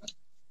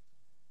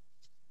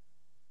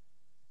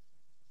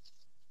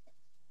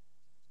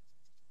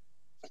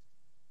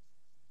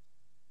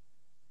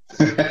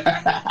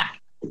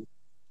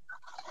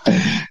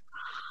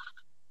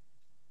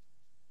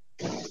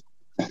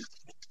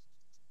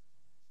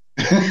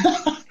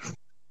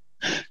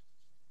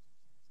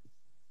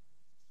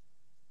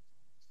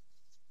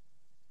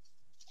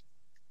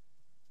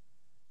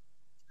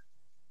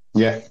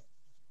 Yeah.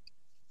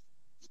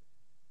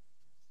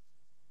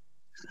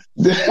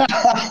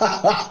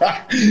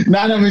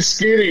 Nana was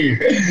scary.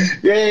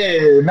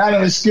 Yeah, Nana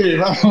was scary.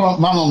 My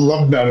mom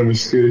loved Nana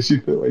was scary. She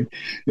felt like,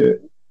 yeah,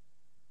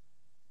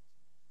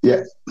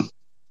 yeah,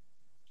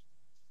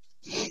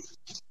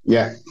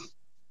 yeah,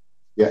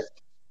 yeah.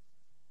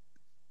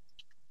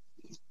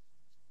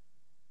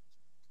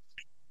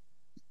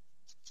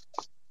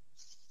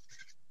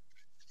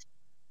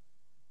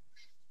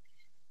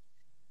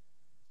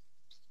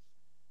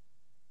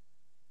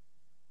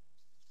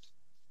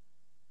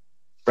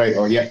 Right.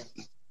 Oh, yeah,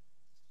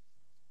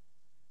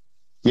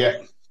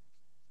 yeah,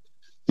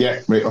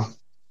 yeah. Right. Oh,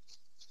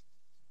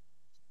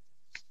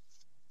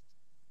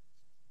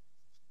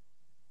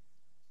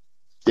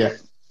 yeah,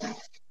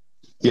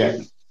 yeah,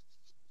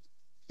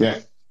 yeah,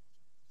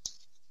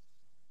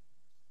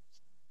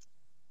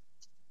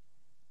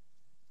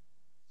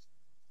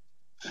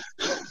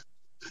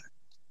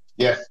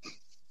 yeah,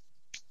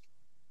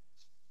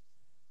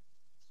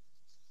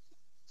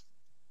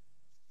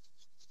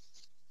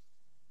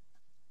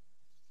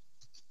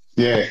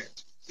 yeah,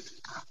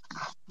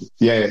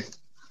 yeah,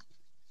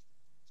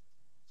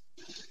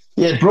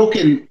 yeah.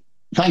 Broken.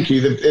 Thank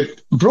you.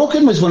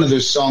 Broken was one of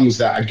those songs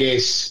that I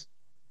guess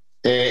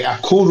I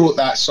co-wrote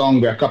that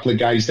song with a couple of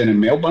guys down in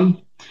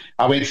Melbourne.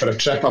 I went for a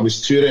trip. I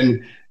was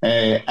touring,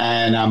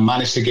 and I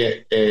managed to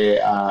get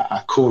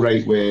a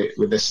co-write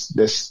with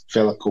this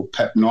fella called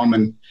Pip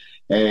Norman,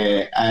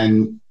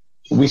 and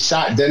we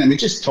sat down and we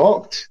just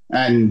talked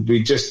and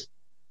we just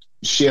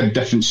shared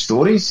different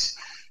stories.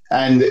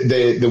 And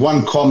the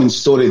one common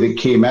story that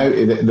came out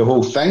of the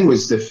whole thing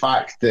was the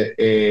fact that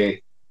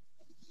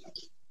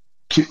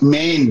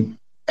men,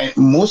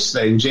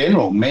 mostly in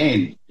general,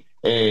 men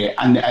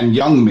and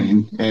young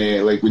men,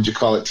 like would you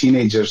call it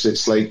teenagers?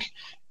 It's like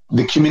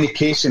the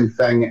communication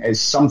thing is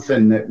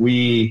something that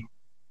we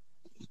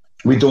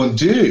don't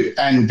do,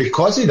 and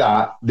because of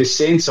that, the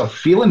sense of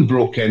feeling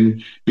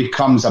broken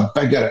becomes a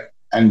bigger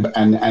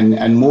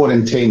and more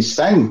intense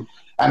thing.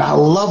 And I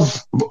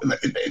love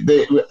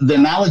the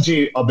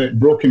analogy of it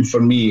broken for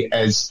me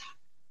is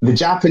the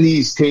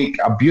Japanese take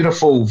a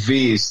beautiful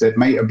vase that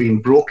might have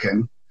been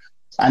broken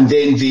and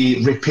then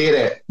they repair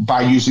it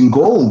by using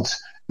gold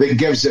that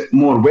gives it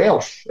more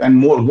wealth and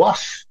more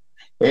worth.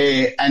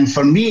 And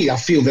for me, I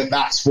feel that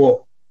that's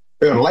what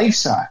our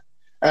lives are.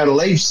 Our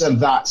lives are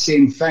that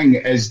same thing,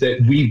 is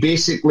that we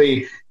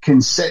basically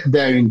can sit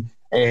down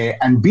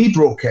and be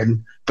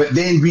broken, but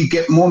then we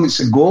get moments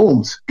of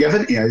gold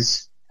given to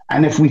us.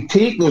 And if we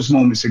take those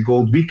moments of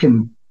gold, we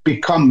can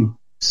become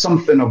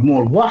something of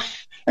more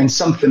worth and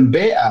something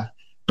better.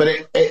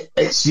 But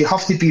it's you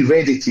have to be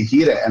ready to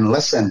hear it and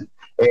listen.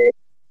 Uh,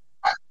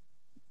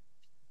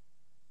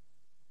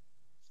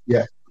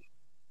 yeah,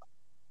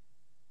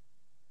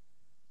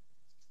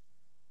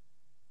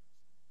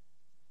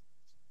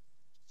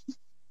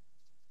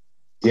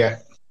 yeah,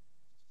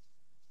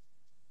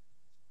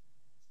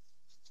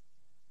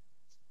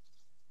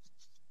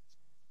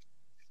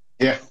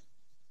 yeah,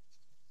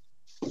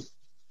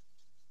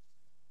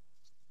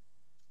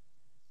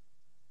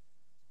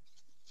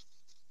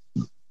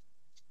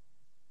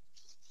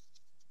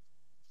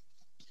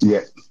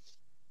 yeah,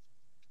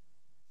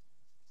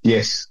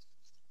 yes,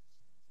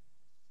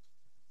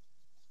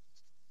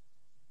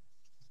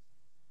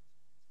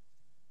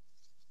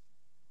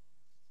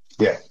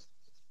 yeah,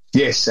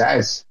 yes, that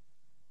is.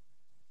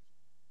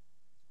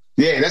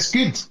 Yeah, that's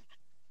good.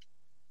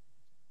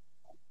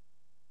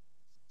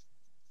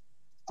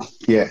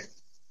 Yeah,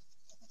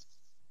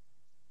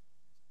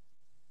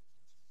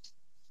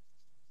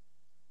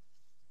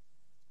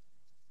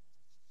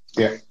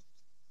 yeah,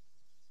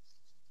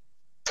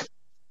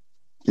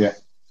 yeah.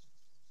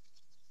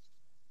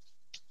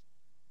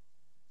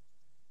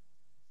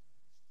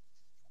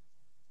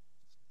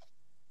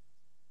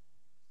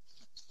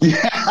 Yeah,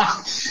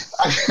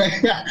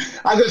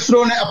 I got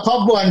thrown at a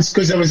pub once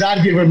because I was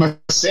arguing with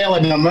myself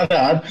in a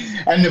mirror,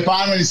 and the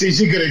barman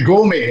says, "You got to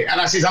go, mate." And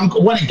I says, "I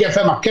want to give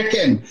him a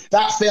kicking."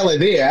 That fella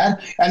there,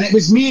 and it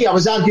was me. I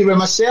was arguing with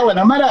myself in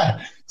a mirror.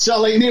 So,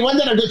 like, no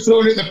wonder I got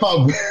thrown at the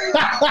pub.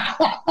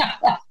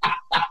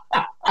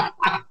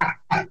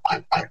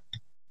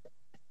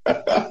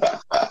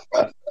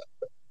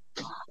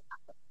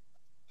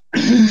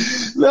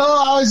 No,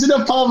 I was in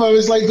a pub. I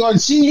was like, going,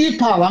 "See you,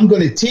 pal. I'm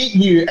going to take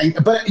you." And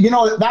but you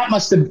know that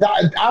must have.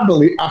 That, I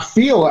believe, I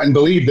feel and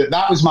believe that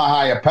that was my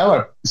higher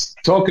power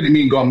talking to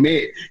me and going,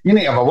 "Mate, you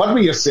need to have a word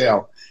with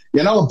yourself."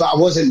 You know, but I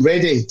wasn't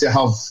ready to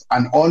have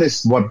an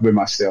honest word with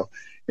myself.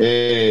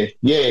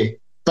 Yeah,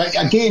 but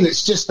again,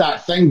 it's just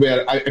that thing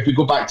where if we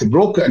go back to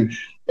broken,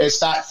 it's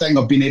that thing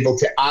of being able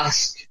to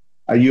ask,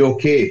 "Are you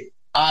okay?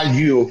 Are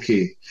you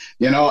okay?"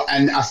 You know,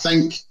 and I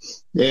think.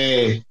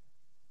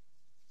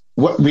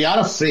 We are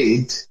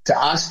afraid to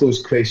ask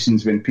those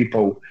questions when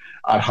people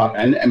are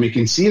hurting, and we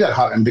can see they're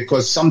hurting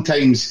because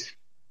sometimes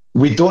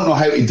we don't know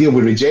how to deal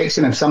with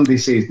rejection. If somebody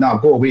says, "No,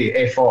 go away,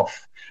 f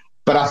off,"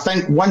 but I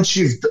think once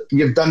you've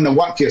done the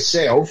work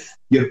yourself,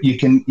 you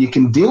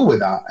can deal with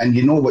that, and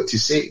you know what to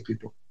say to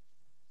people.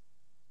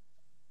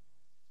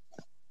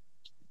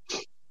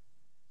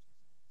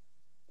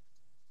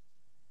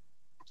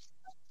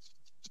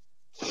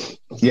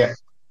 Yeah,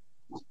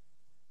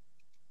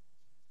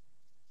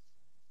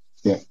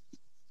 yeah,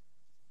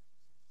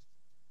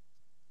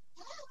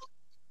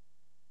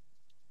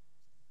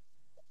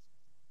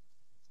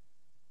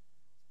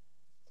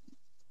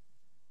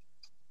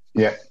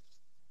 yeah,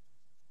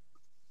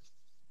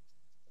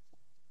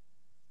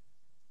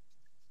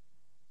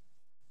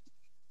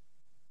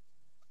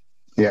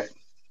 yeah,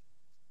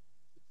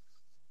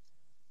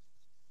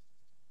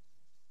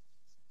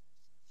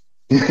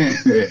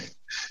 yeah,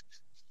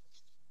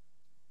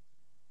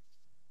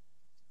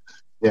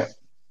 yeah,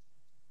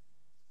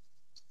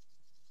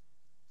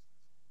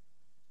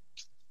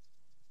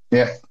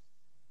 yeah,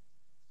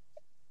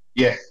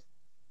 yeah,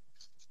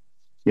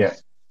 yeah,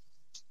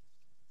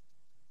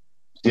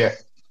 yeah,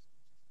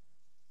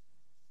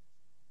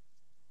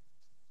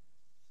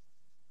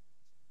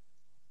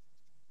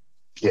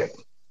 yeah,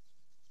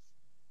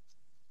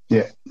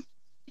 yeah,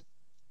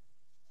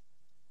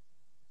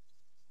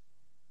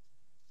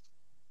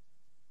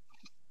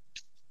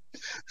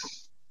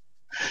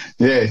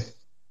 yeah,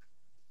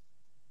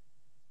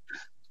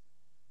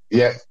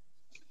 yeah.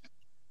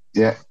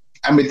 Yeah.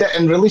 And we did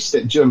and released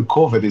it during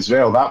COVID as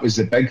well. That was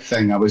the big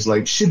thing. I was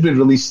like, should we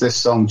release this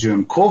song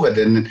during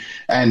COVID?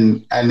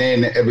 And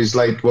then it was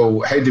like,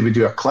 well, how do we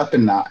do a clip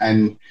in that?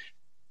 And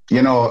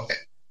you know,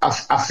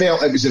 I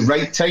felt it was the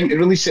right time to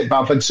release it,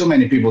 but I've had so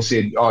many people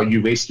say, "Oh,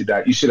 you wasted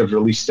that. You should have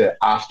released it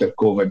after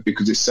COVID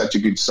because it's such a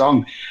good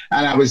song."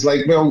 And I was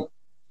like, "Well,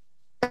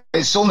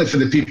 it's only for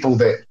the people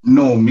that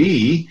know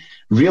me,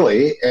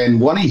 really, and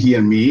want to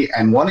hear me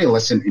and want to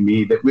listen to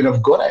me that would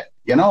have got it,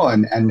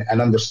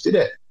 and understood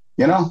it,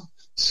 you know."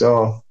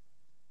 So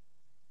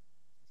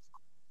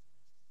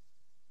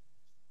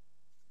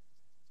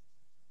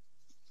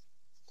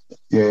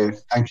yeah,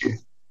 thank you.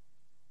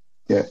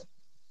 Yeah,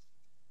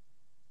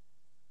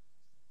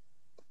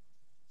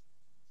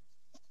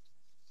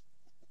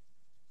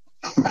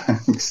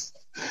 thanks.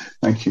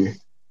 Thank you.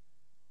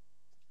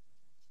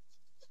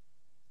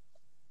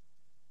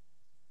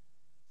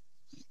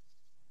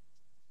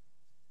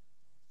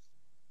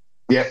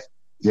 Yep,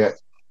 yep,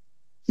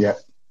 yep.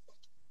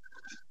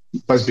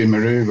 Busby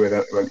Maru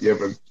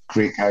were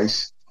great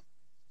guys.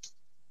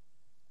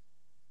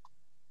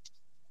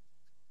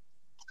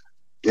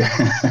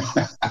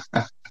 Yeah,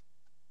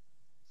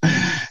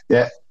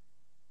 yeah,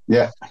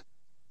 yeah,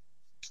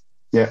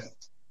 yeah.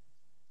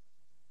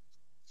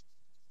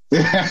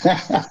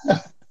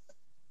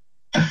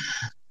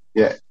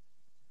 Yeah,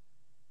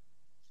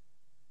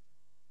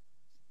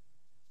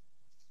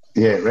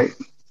 yeah, right.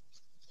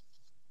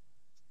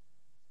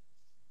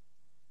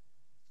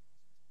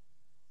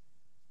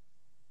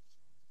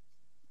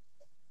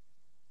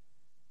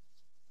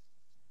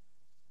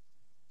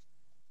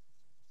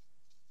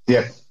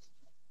 Yeah,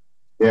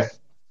 yeah,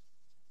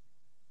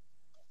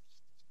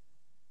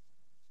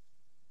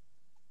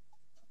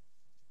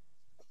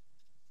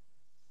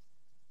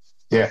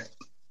 yeah,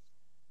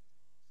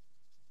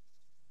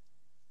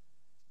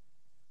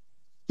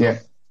 yeah,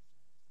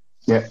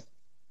 yeah.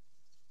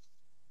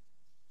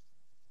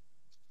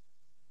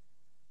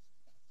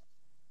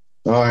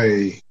 Oh,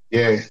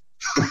 yeah,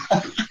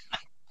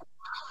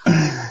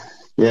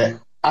 yeah.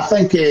 I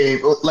think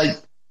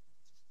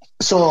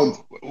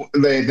so.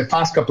 The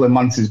past couple of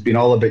months has been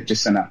all about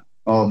Jacinta,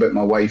 all about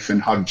my wife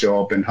and her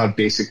job and her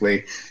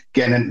basically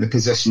getting into the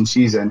position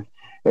she's in.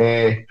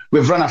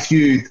 We've run a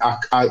few.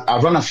 I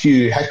run a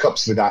few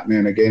hiccups with that now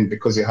and again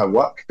because of her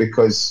work.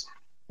 Because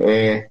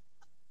uh,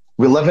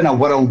 we live in a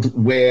world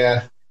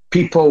where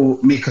people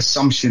make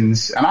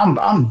assumptions, and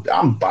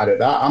I'm bad at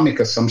that. I make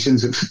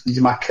assumptions.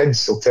 My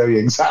kids will tell you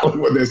exactly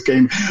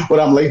what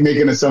I'm like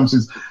making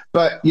assumptions.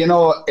 But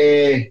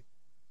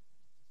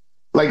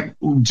like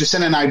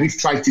Jacinta and I, we've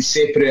tried to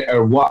separate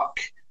our work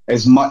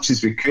as much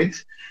as we could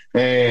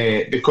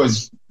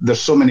because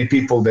there's so many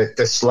people that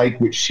dislike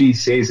what she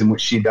says and what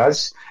she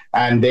does.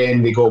 And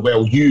then they go,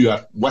 well, you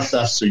are with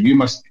us, so you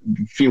must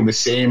feel the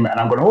same. And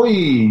I'm going, oh,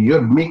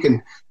 you're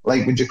making,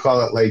 like, would you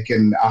call it, like,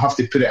 and I have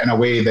to put it in a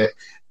way that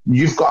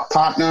you've got a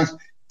partner.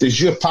 Does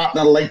your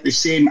partner like the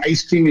same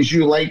ice cream as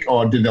you like,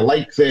 or do they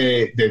like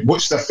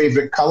what's their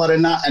favourite colour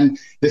in that? And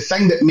the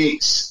thing that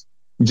makes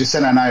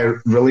Jacinta and I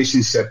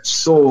relationship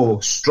so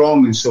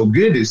strong and so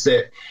good is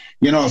that,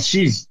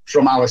 she's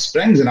from Alice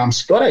Springs and I'm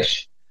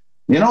Scottish,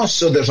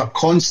 so there's a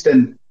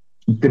constant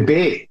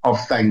debate of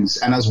things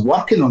and us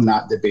working on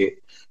that debate.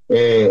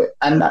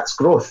 And that's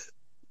growth.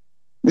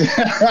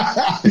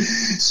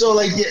 So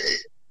like,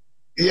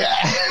 yeah.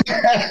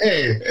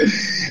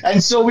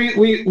 And so we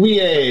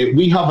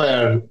have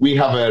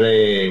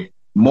our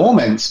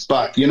moments,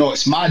 but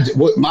it's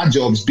what my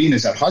job's been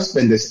as her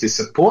husband is to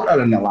support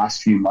her in the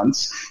last few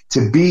months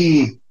to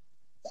be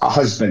a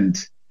husband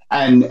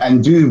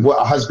and do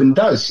what a husband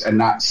does, and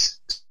that's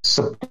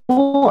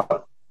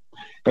support.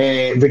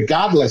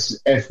 Regardless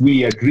if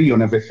we agree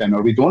on everything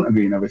or we don't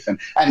agree on everything,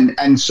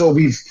 and so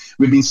we've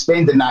been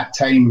spending that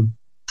time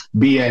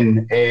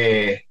being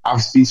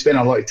I've been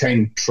spending a lot of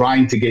time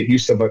trying to get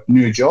used to a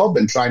new job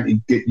and trying to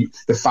get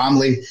the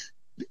family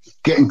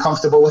getting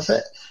comfortable with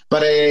it.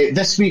 But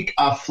this week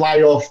I fly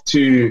off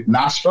to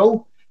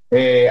Nashville.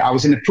 I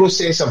was in the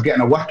process of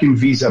getting a working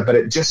visa, but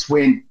it just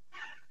went.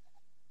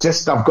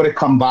 Just I've got to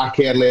come back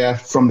earlier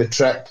from the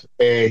trip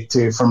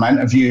for my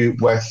interview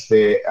with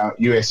the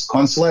US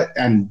consulate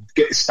and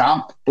get the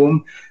stamp.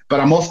 Boom! But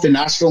I'm off to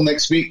Nashville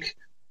next week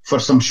for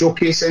some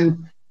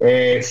showcasing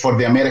for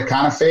the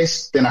Americana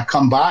Fest. Then I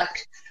come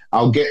back.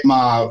 I'll get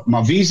my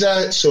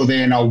visa, so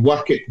then I'll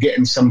work at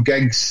getting some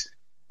gigs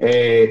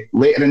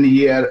later in the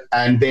year,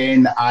 and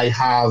then I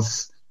have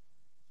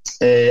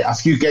a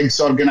few gigs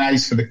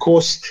organised for the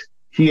coast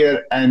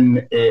here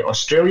in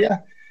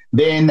Australia.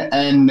 Then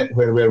in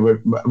where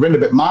we're around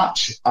about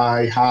March,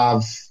 I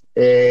have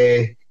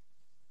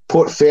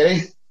Port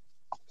Fairy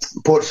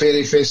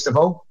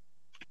Festival.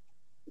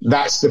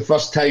 That's the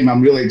first time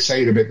I'm really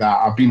excited about that.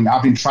 I've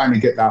been trying to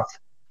get that.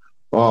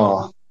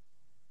 Oh,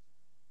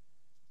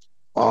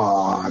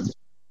 oh,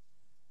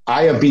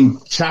 I have been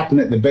chapping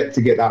at the bit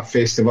to get that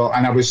festival,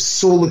 and I was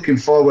so looking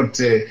forward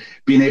to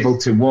being able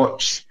to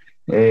watch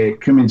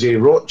Cumin J.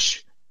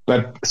 Roach,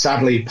 but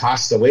sadly he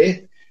passed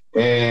away.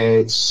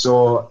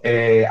 So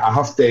I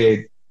have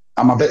to.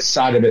 I'm a bit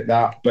sad about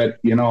that, but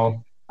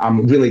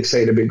I'm really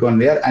excited about going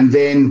there. And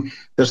then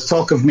there's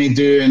talk of me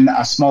doing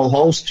a small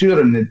halls tour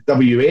in the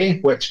WA,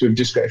 which we've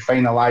just got to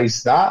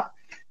finalise that.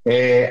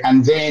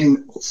 And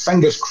then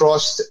fingers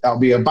crossed, I'll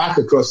be back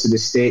across to the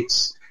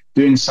States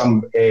doing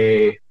some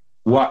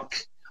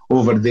work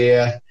over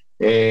there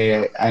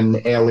in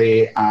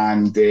LA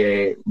and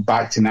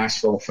back to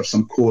Nashville for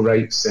some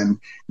co-writes and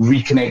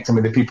reconnecting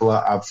with the people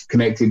that I've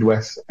connected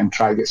with and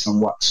try to get some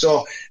work.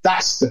 So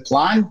that's the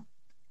plan.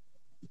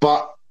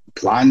 But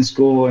plans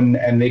go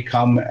and they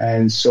come.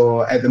 And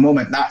so at the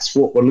moment, that's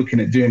what we're looking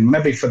at doing,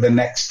 maybe for the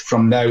next,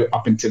 from now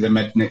up into the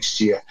mid next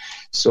year.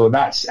 So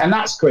that's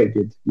quite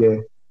good. Yeah.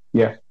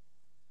 Yeah.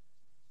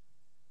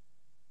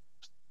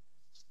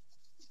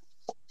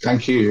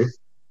 Thank you.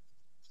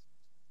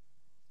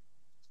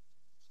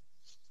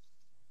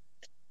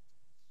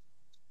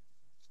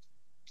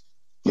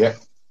 Yeah.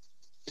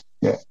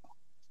 Yeah.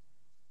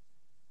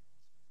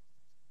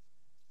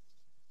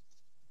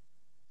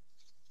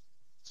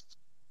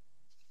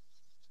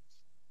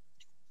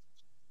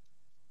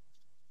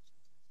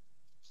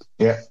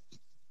 yeah,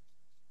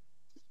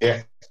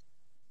 yeah,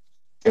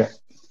 yeah.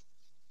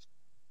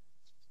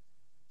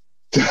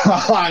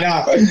 I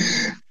know.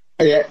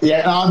 Yeah,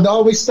 yeah.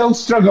 No, we still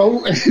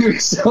struggle.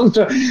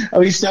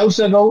 We still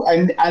struggle,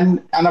 and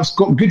I've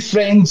got good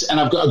friends, and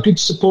I've got a good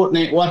support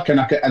network, and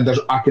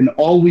I can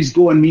always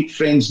go and meet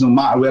friends no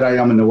matter where I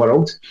am in the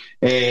world,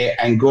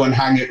 and go and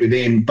hang out with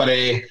them. But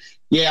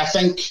yeah, I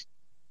think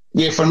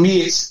yeah, for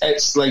me,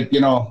 it's like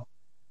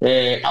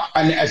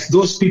and if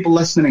those people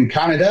listening in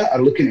Canada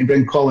are looking to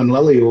bring Colin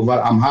Lillie over,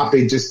 I'm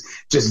happy. Just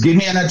give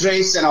me an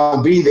address and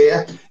I'll be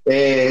there.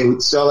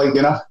 So like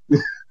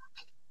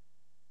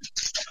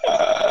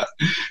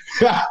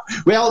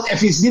well, if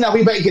he's need a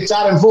wee bit of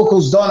guitar and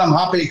vocals done, I'm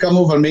happy to come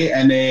over, mate,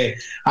 and hang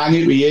out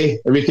with you.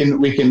 We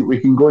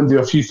can go and do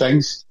a few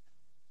things.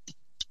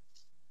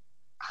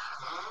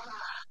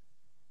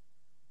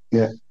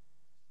 Yeah,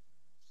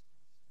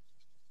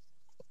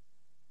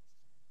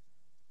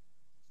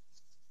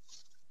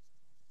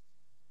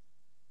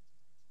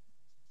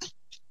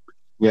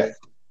 yeah,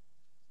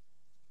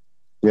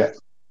 yeah,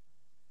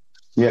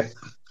 yeah,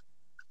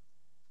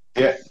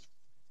 yeah,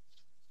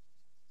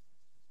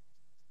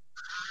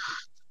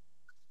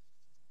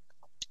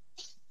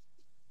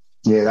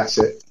 yeah. That's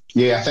it.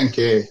 Yeah, I think.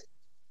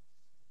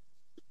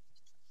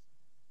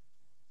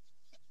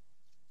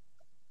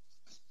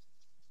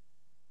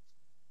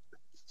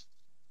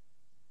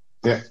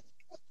 Yeah.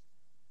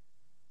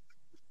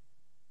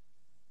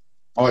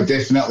 Oh,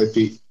 definitely,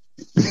 Pete.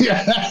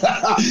 Yeah,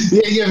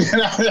 yeah,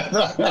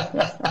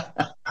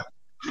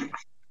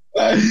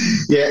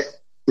 yeah,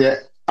 yeah.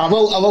 I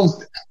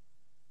will.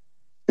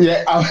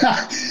 Yeah,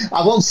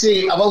 I will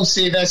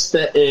say this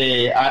that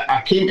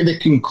I came to the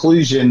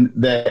conclusion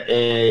that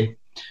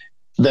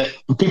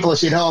people are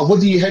saying, "Oh, how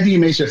do you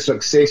measure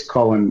success,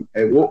 Colin?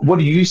 What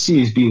do you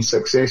see as being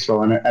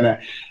successful?" And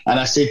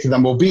I say to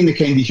them, "Well, being the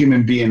kind of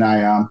human being I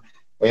am,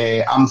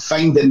 I'm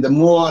finding the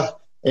more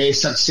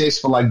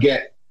successful I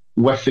get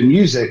with the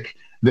music,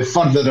 the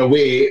further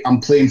away I'm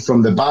playing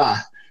from the bar.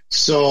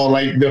 So,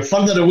 like, the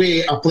further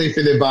away I play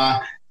from the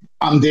bar,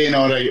 I'm doing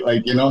all right.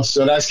 Like,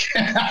 so that's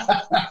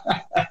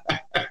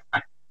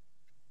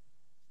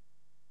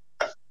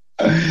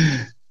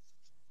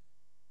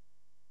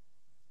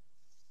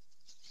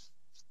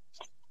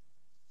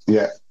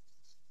yeah."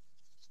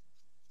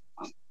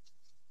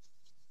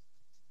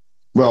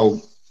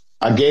 Well,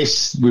 I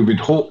guess we would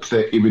hope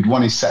that he would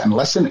want to sit and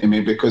listen to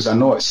me because I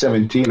know at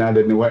 17 I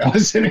didn't want to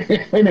listen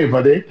to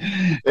anybody.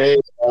 I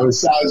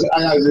was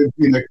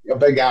being a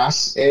big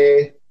ass.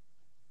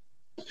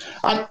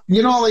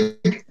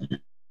 Like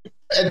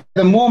at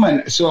the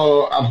moment,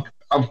 so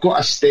I've got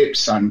a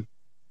stepson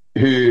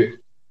who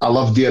I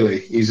love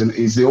dearly. He's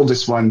the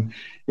oldest one.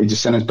 He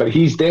just finished, but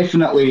he's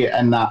definitely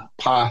in that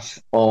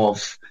path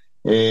of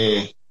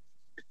uh,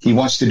 he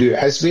wants to do it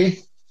his way,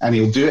 and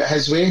he'll do it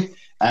his way.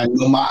 And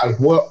no matter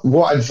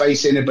what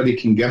advice anybody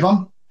can give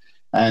him,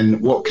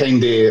 and what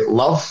kind of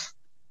love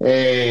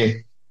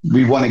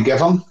we want to give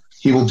him,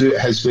 he will do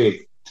it his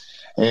way.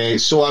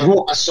 So I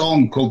wrote a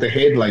song called "The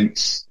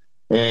Headlights"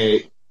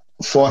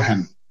 for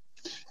him,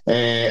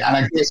 and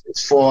I guess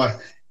it's for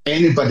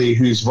anybody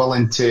who's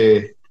willing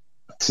to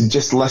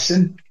just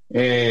listen.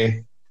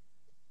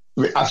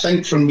 I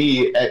think for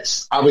me,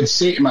 I would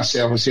say to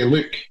myself, I say,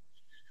 look,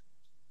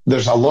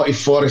 there's a lot of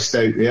forest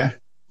out there,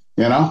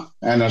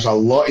 and there's a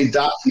lot of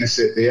darkness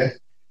out there.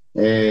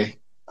 Uh,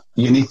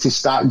 you need to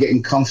start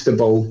getting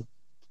comfortable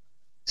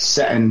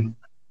sitting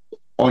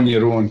on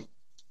your own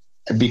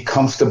and be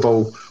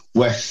comfortable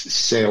with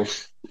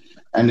self.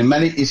 And the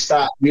minute you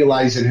start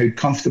realizing how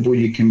comfortable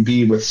you can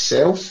be with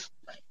self,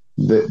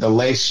 the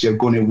less you're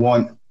going to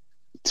want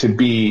to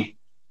be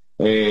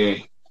uh,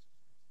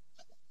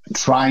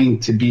 trying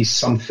to be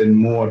something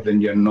more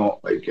than you're not.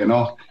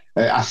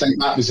 I think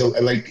that was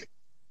like,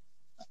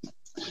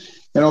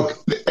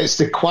 it's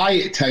the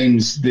quiet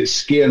times that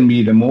scare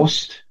me the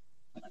most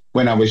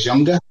when I was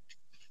younger.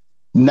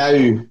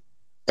 Now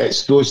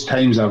it's those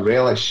times I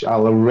relish.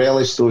 I'll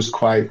relish those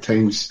quiet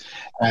times,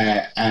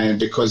 and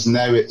because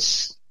now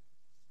it's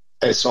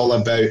all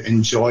about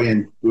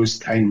enjoying those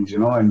times.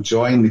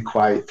 Enjoying the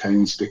quiet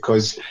times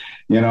because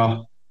you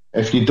know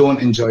if you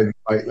don't enjoy the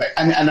quiet,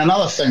 and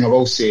another thing I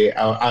will say,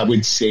 I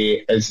would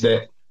say is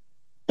that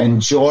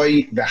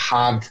enjoy the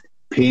hard,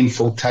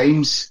 painful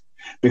times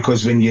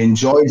because when you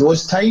enjoy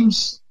those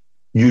times,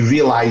 you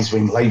realize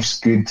when life's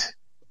good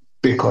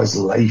because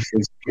life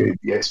is good.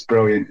 Yes,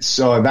 brilliant.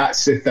 So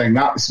that's the thing.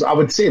 I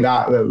would say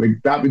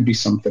that would be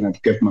something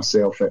I'd give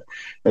myself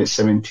at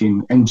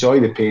 17. Enjoy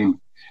the pain,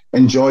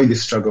 enjoy the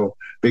struggle,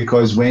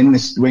 because when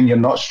you're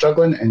not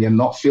struggling and you're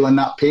not feeling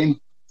that pain,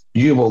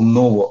 you will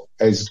know what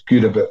is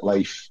good about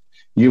life.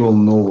 You will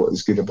know what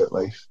is good about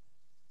life.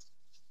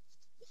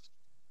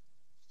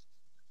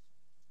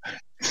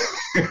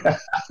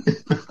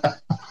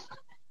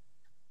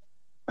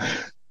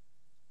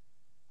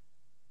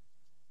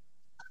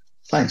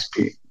 Thanks,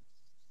 Pete.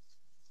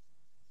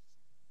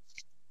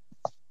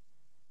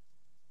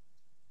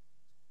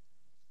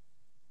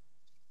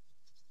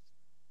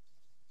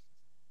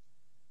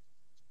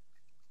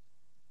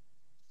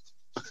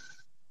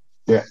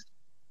 Yeah.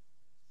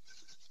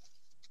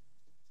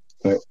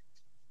 Right.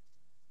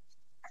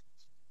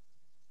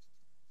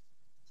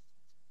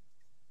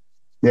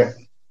 Yeah.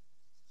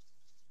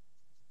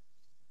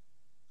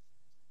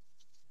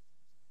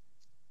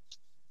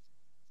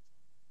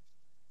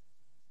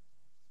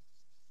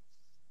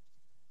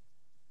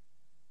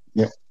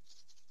 Yeah.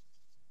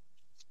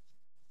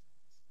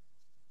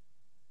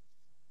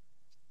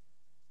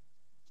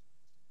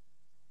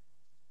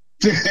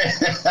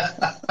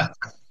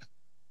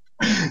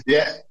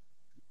 Yeah.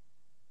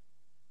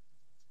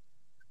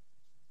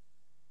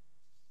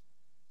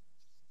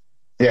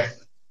 Yeah.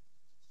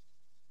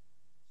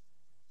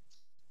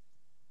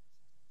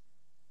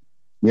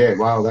 Yeah.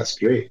 Wow, that's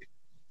great.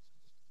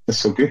 That's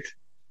so good.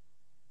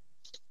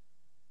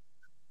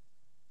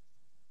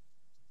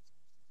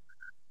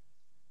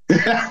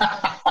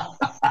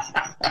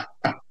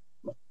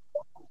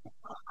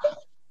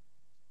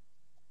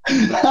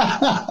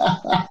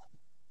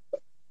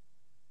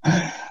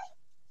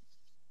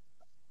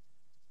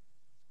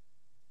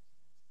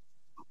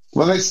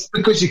 Well, it's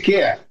because you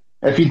care.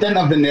 If you didn't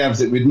have the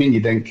nerves, it would mean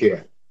you didn't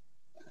care.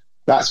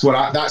 That's how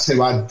I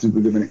do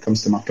it when it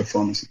comes to my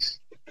performances.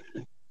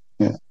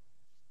 Yeah.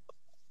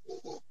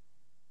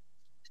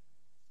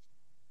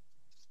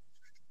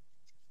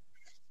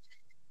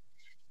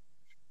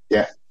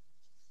 Yeah.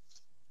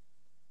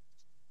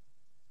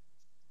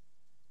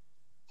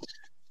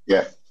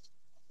 Yeah.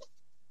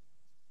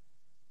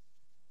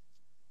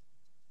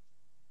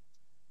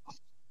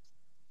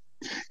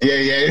 Yeah,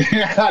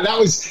 yeah, that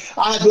was.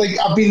 I've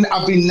been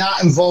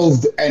that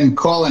involved in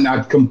Colin.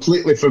 I'd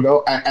completely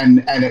forgot,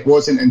 and it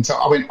wasn't until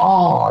I went,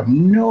 oh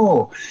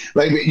no,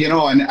 like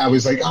and I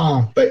was like,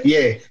 but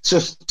yeah. So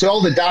to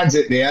all the dads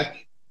out there,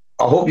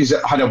 I hope you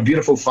had a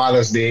beautiful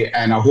Father's Day,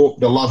 and I hope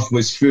the love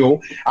was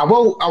full. I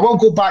will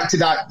go back to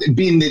that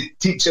being the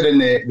teacher in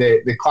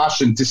the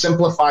classroom to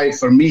simplify it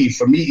for me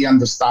to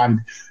understand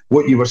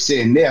what you were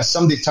saying there.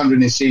 Somebody turned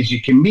around and says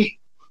you can meet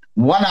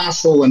one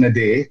asshole in a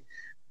day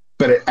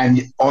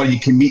or you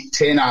can meet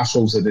 10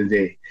 assholes in a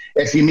day.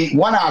 If you meet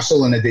one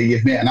asshole in a day,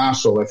 you've met an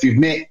asshole. If you've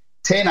met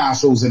 10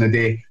 assholes in a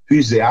day,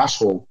 who's the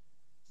asshole?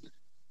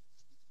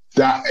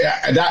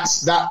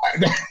 That's that.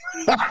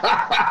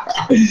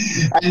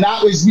 And that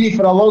was me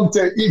for a long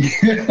time.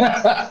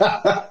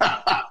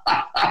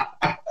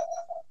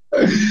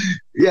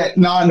 Yeah,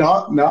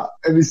 no.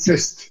 It was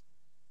just,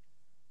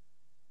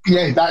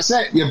 yeah, that's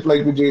it. You're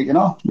like, you're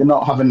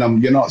not having them.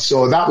 You're not.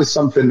 So that was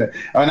something that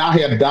when I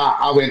heard that,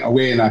 I went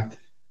away and I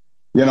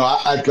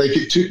like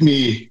it took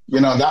me,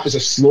 that was a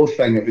slow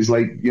thing. It was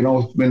like,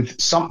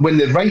 when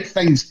the right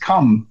things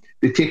come,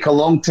 they take a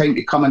long time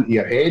to come into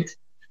your head,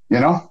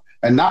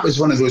 and that was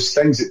one of those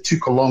things that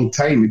took a long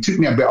time. It took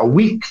me about a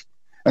week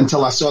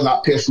until I saw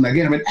that person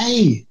again. I went,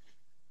 hey,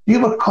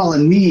 you were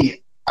calling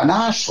me an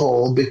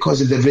asshole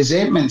because of the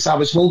resentments I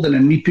was holding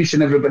and me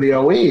pushing everybody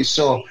away.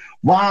 So,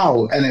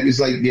 wow. And it was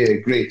like, yeah,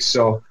 great.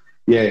 So,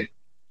 yeah.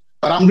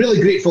 But I'm really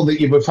grateful that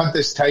we've had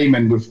this time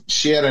and we've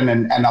sharing,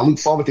 and I look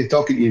forward to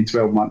talking to you in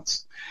 12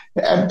 months.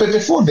 But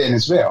before then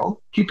as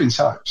well, keep in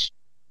touch.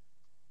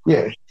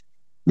 Yeah,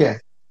 yeah.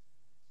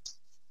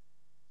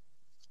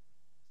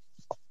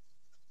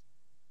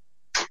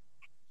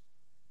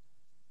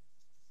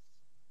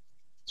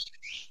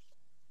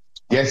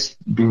 Yes,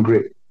 been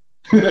great.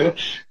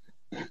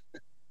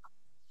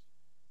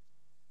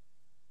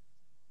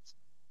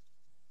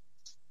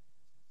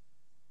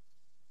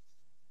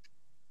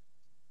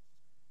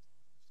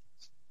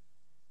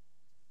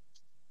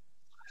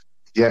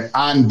 Yeah,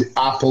 and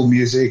Apple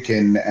Music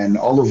and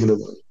all over the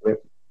world.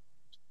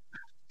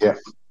 Yeah,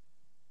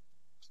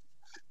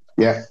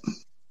 yeah.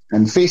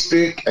 And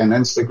Facebook and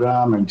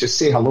Instagram and just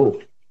say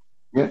hello.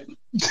 Yeah,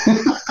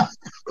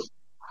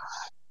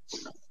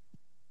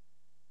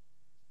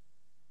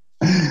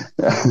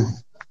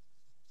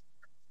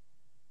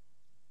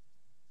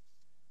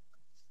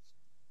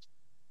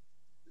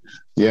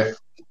 yeah,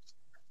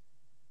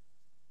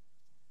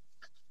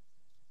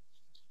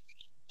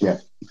 yeah.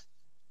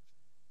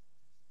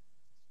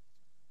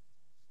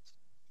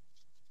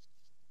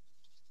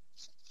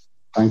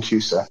 Thank you,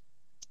 sir.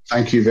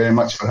 Thank you very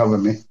much for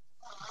having me.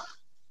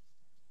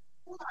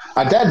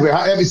 I did.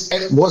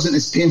 It wasn't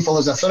as painful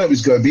as I thought it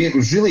was going to be. It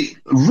was really,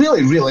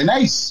 really, really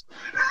nice.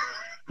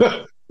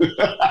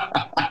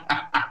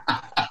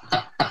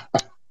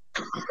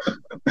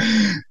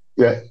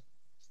 Yeah.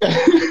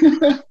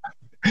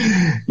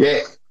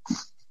 Yeah.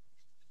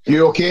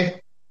 You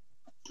okay?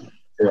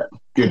 Yeah.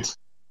 Good.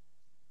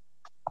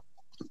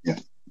 Yeah.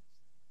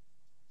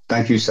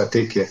 Thank you, sir.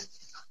 Take care.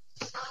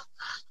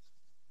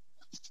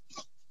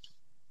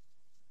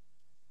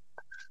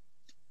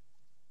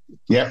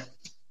 Yeah.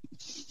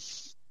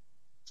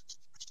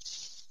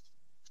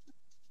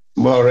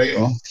 Well, right.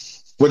 Well,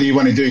 what do you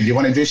want to do? Do you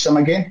want to do some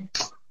again?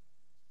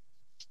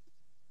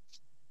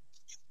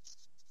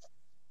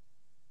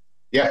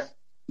 Yeah.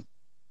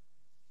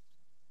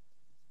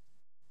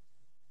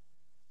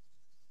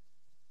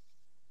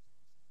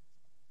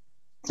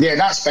 Yeah,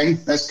 that's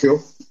fine. That's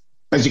cool.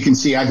 As you can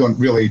see, I don't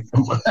really.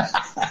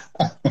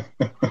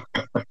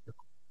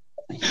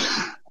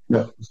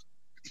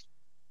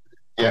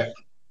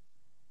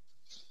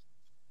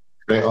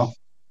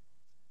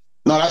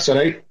 that's all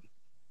right.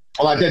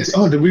 Well, I did.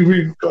 Oh, did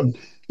we God,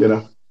 you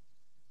know.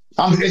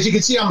 As you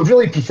can see, I'm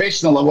really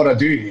professional at what I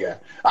do here.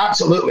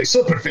 Absolutely,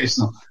 so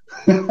professional.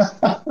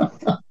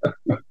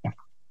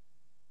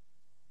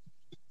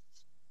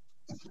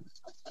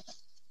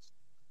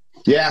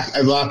 Yeah,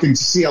 well, I can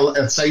see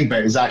a side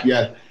bit. Is that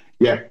yeah,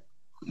 yeah,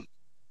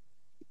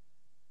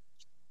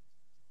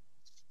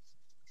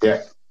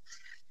 yeah.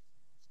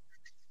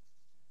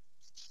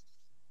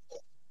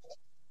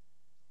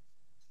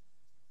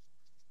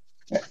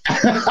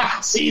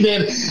 See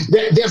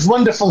there's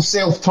wonderful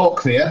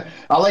self-talk there.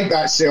 I like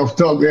that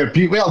self-talk there,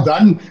 Pete. Well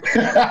done.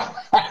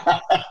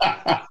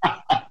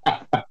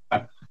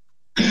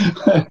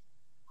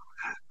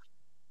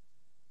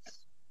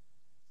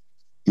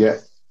 Yeah,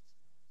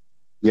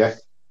 yeah,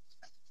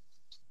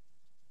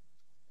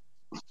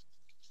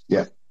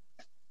 yeah.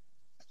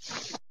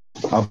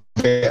 I'll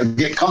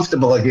get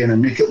comfortable again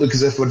and make it look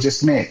as if we're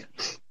just met.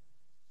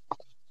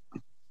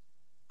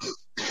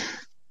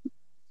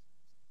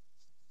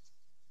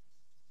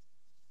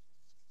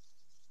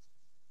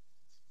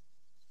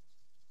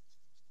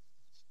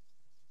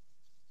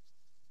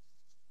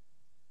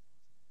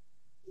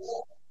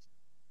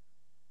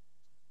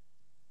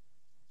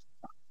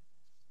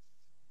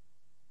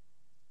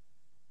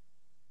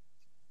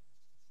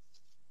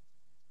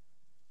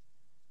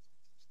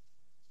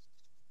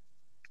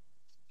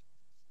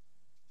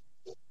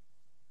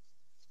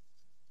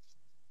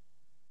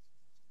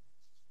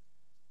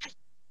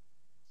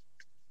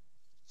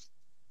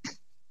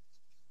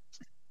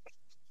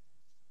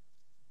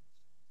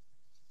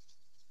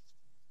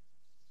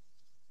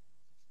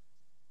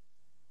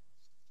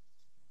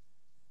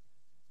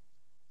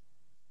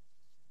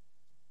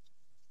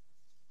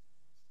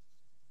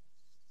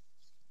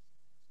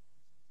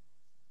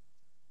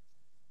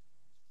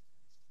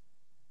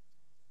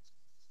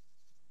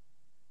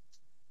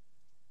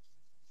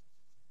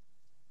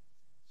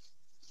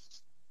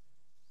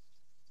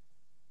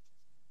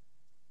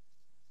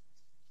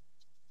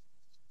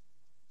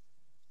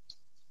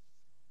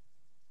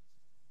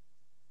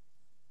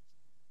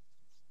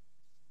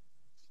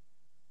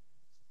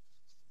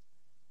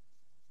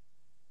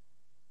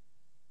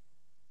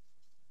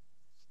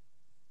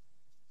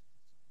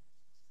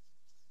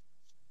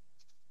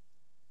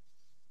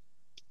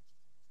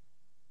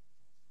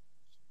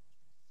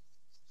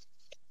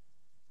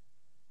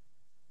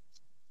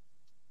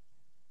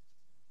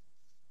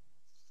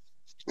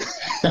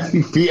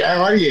 Pete,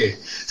 how are you?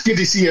 It's good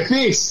to see your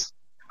face.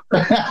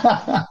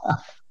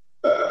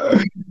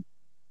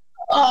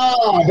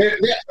 Oh,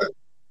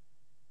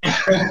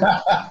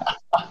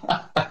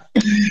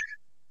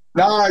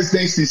 no, it's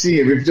nice to see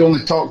you. We've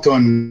only talked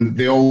on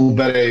the old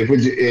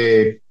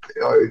the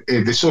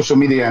social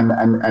media and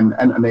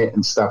internet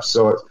and stuff.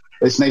 So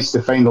it's nice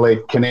to finally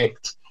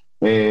connect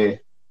uh,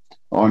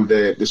 on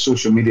the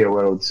social media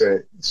world.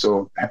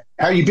 So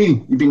how you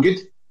been? You been good?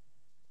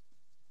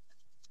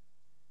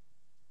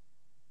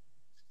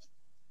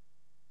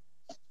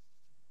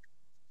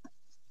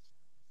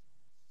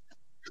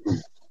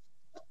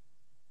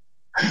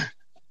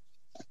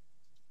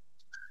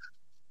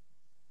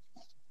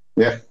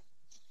 Yeah,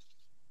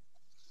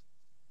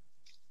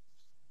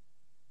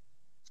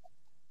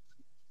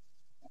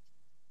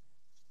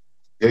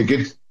 yeah,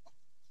 good.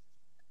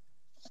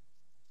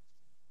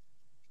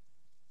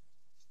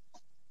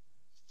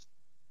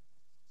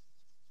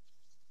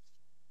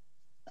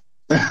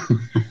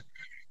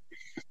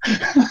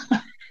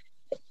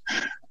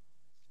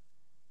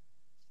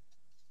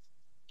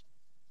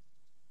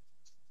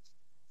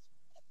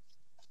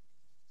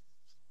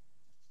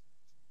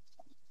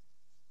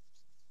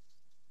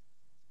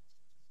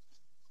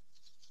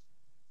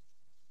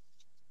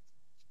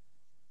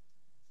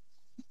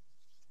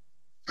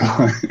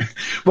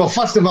 Well,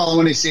 first of all, I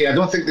want to say I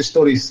don't think the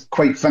story's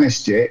quite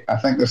finished yet. I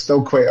think there's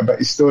still quite a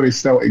bit of story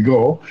still to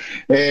go.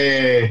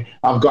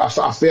 I've got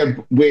a fair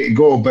way to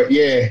go, but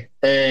yeah,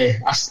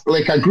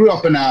 I grew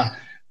up in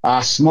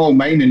a small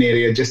mining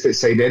area just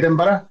outside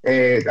Edinburgh.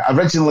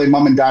 Originally,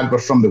 mum and dad were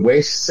from the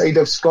west side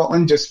of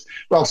Scotland, just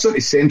well, sort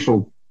of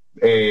central.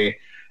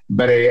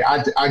 But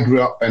I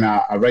grew up in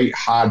a right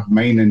hard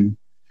mining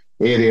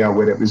area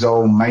where it was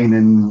all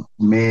mining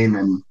men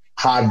and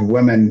hard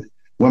women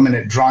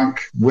that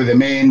drank with the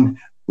men,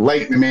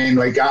 like the men.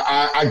 Like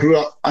I grew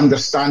up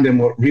understanding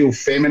what real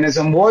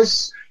feminism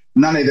was.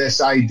 None of this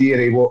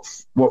idea of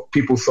what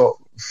people thought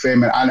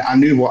feminine. I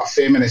knew what a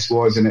feminist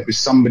was, and it was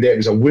somebody. It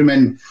was a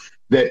woman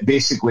that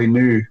basically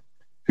knew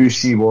who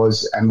she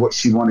was and what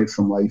she wanted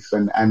from life.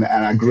 And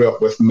I grew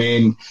up with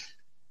men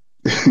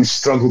who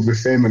struggled with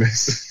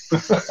feminists.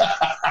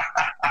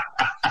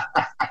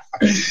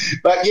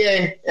 But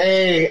yeah,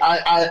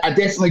 I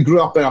definitely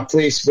grew up in a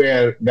place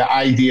where the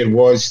idea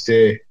was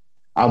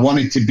I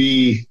wanted to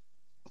be,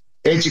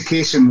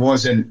 education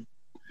wasn't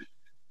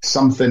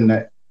something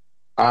that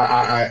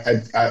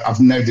I've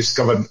now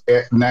discovered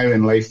now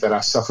in life that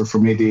I suffer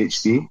from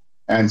ADHD.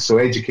 And so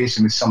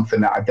education is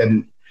something that I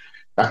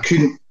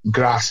couldn't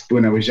grasp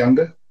when I was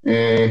younger.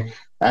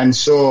 And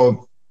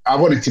so I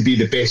wanted to be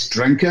the best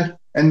drinker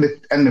in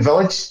the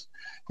village,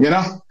 you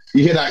know?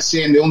 you hear that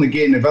saying, the only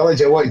gay in the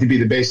village. I wanted to be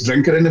the best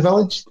drinker in the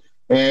village.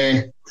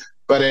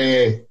 But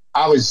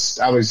I was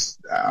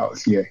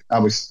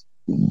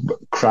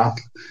crap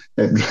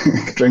at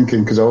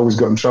drinking because I always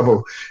got in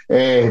trouble.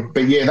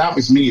 But yeah, that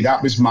was me.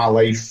 That was my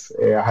life.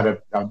 I had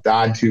a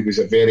dad who was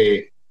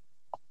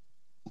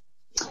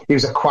he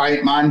was a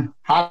quiet man,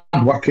 hard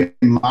working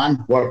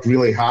man, worked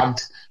really hard,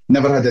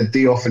 never had a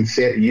day off in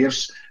 30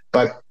 years,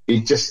 but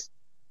he just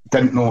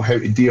didn't know how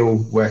to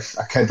deal with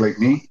a kid like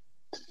me.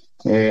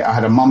 I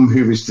had a mum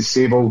who was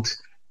disabled,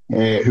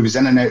 who was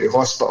in and out of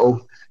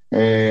hospital,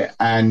 and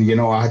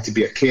I had to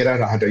be a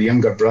carer. I had a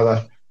younger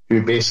brother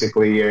who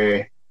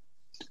basically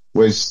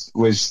was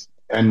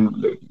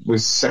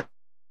sick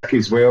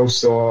as well.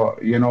 So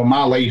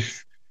my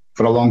life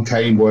for a long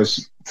time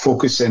was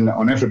focusing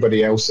on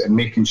everybody else and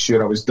making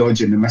sure I was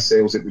dodging the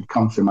missiles that would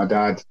come from my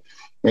dad.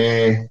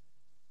 And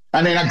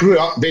then I grew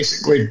up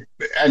basically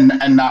in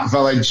that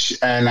village,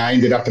 and I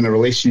ended up in a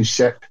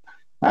relationship,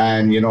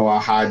 and I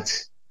had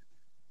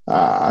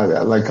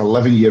like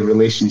 11-year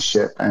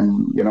relationship,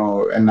 and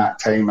in that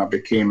time I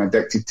became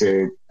addicted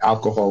to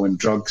alcohol and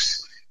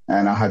drugs,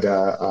 and I had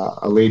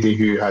a lady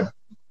who had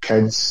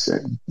kids,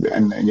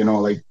 and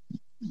like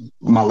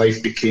my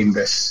life became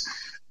this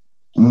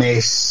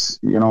mess,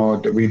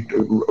 we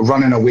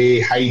running away,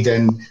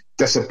 hiding,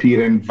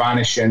 disappearing,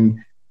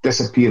 vanishing,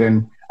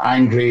 disappearing,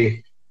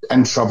 angry,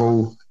 in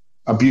trouble,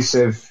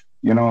 abusive,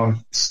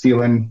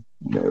 stealing,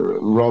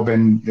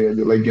 robbing,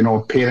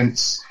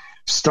 parents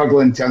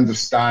struggling to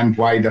understand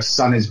why their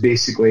son is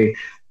basically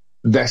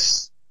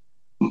this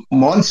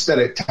monster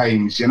at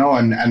times, and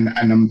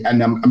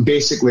I'm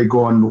basically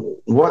going,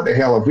 what the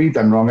hell have we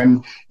done wrong?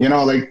 And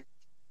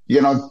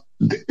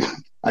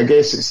I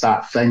guess it's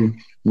that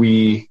thing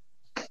like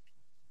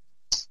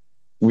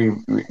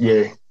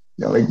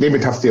they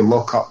would have to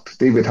lock up.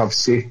 They would have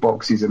safe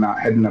boxes and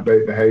that hidden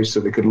about the house so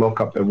they could lock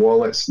up their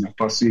wallets and their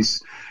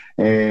purses,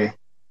 and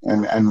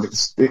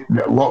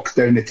lock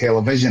down the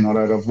television,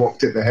 or I'd have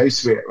walked out the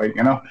house with it,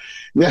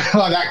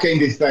 that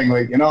kind of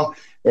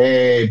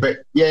thing, But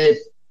yeah,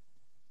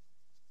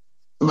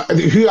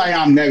 who I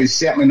am now is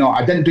certainly not.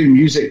 I didn't do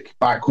music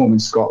back home in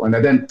Scotland.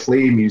 I didn't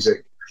play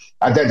music.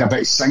 I did a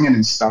bit of singing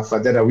and stuff. I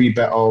did a wee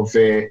bit of,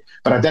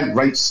 but I didn't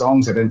write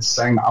songs. I didn't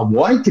sing. I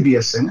wanted to be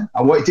a singer.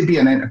 I wanted to be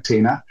an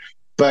entertainer.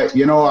 But,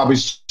 I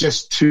was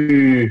just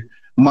too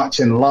much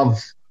in love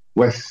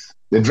with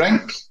the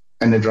drink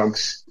and the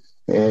drugs.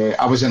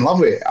 I was in love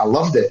with it. I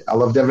loved it. I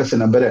loved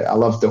everything about it. I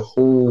loved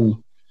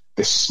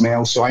the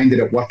smell. So I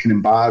ended up working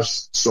in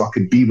bars so I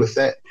could be with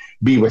it,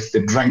 be with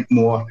the drink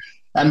more.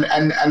 And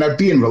I'd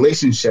be in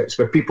relationships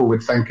where people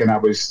would think I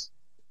was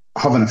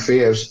having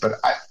affairs, but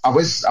I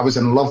was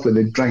in love with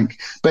the drink.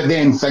 But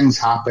then things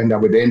happened. I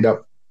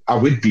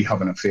would be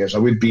having affairs. I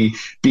would be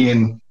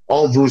being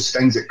all those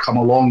things that come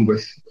along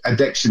with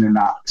addiction and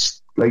that,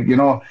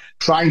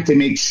 trying to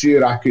make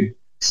sure I could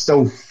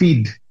still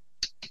feed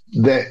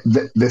the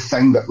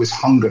thing that was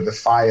hunger, the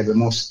fire, the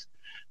most.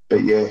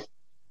 But yeah.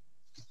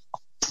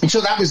 And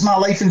so that was my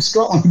life in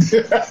Scotland.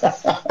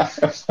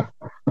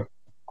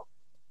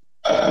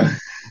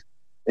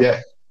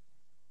 Yeah.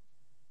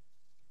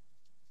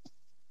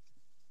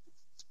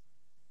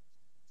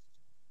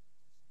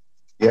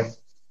 Yeah.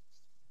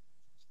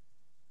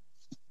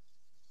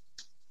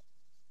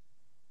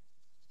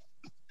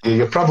 Yeah,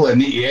 you probably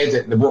need to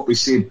edit what we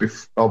said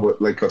before,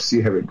 or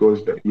see how it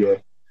goes. But yeah,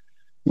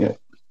 yeah,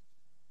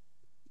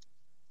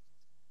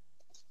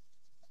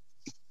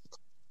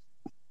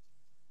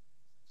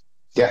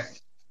 yeah,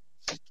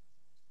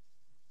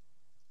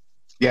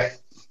 yeah,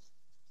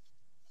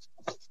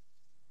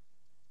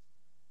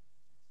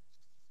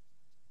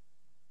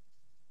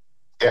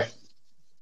 yeah.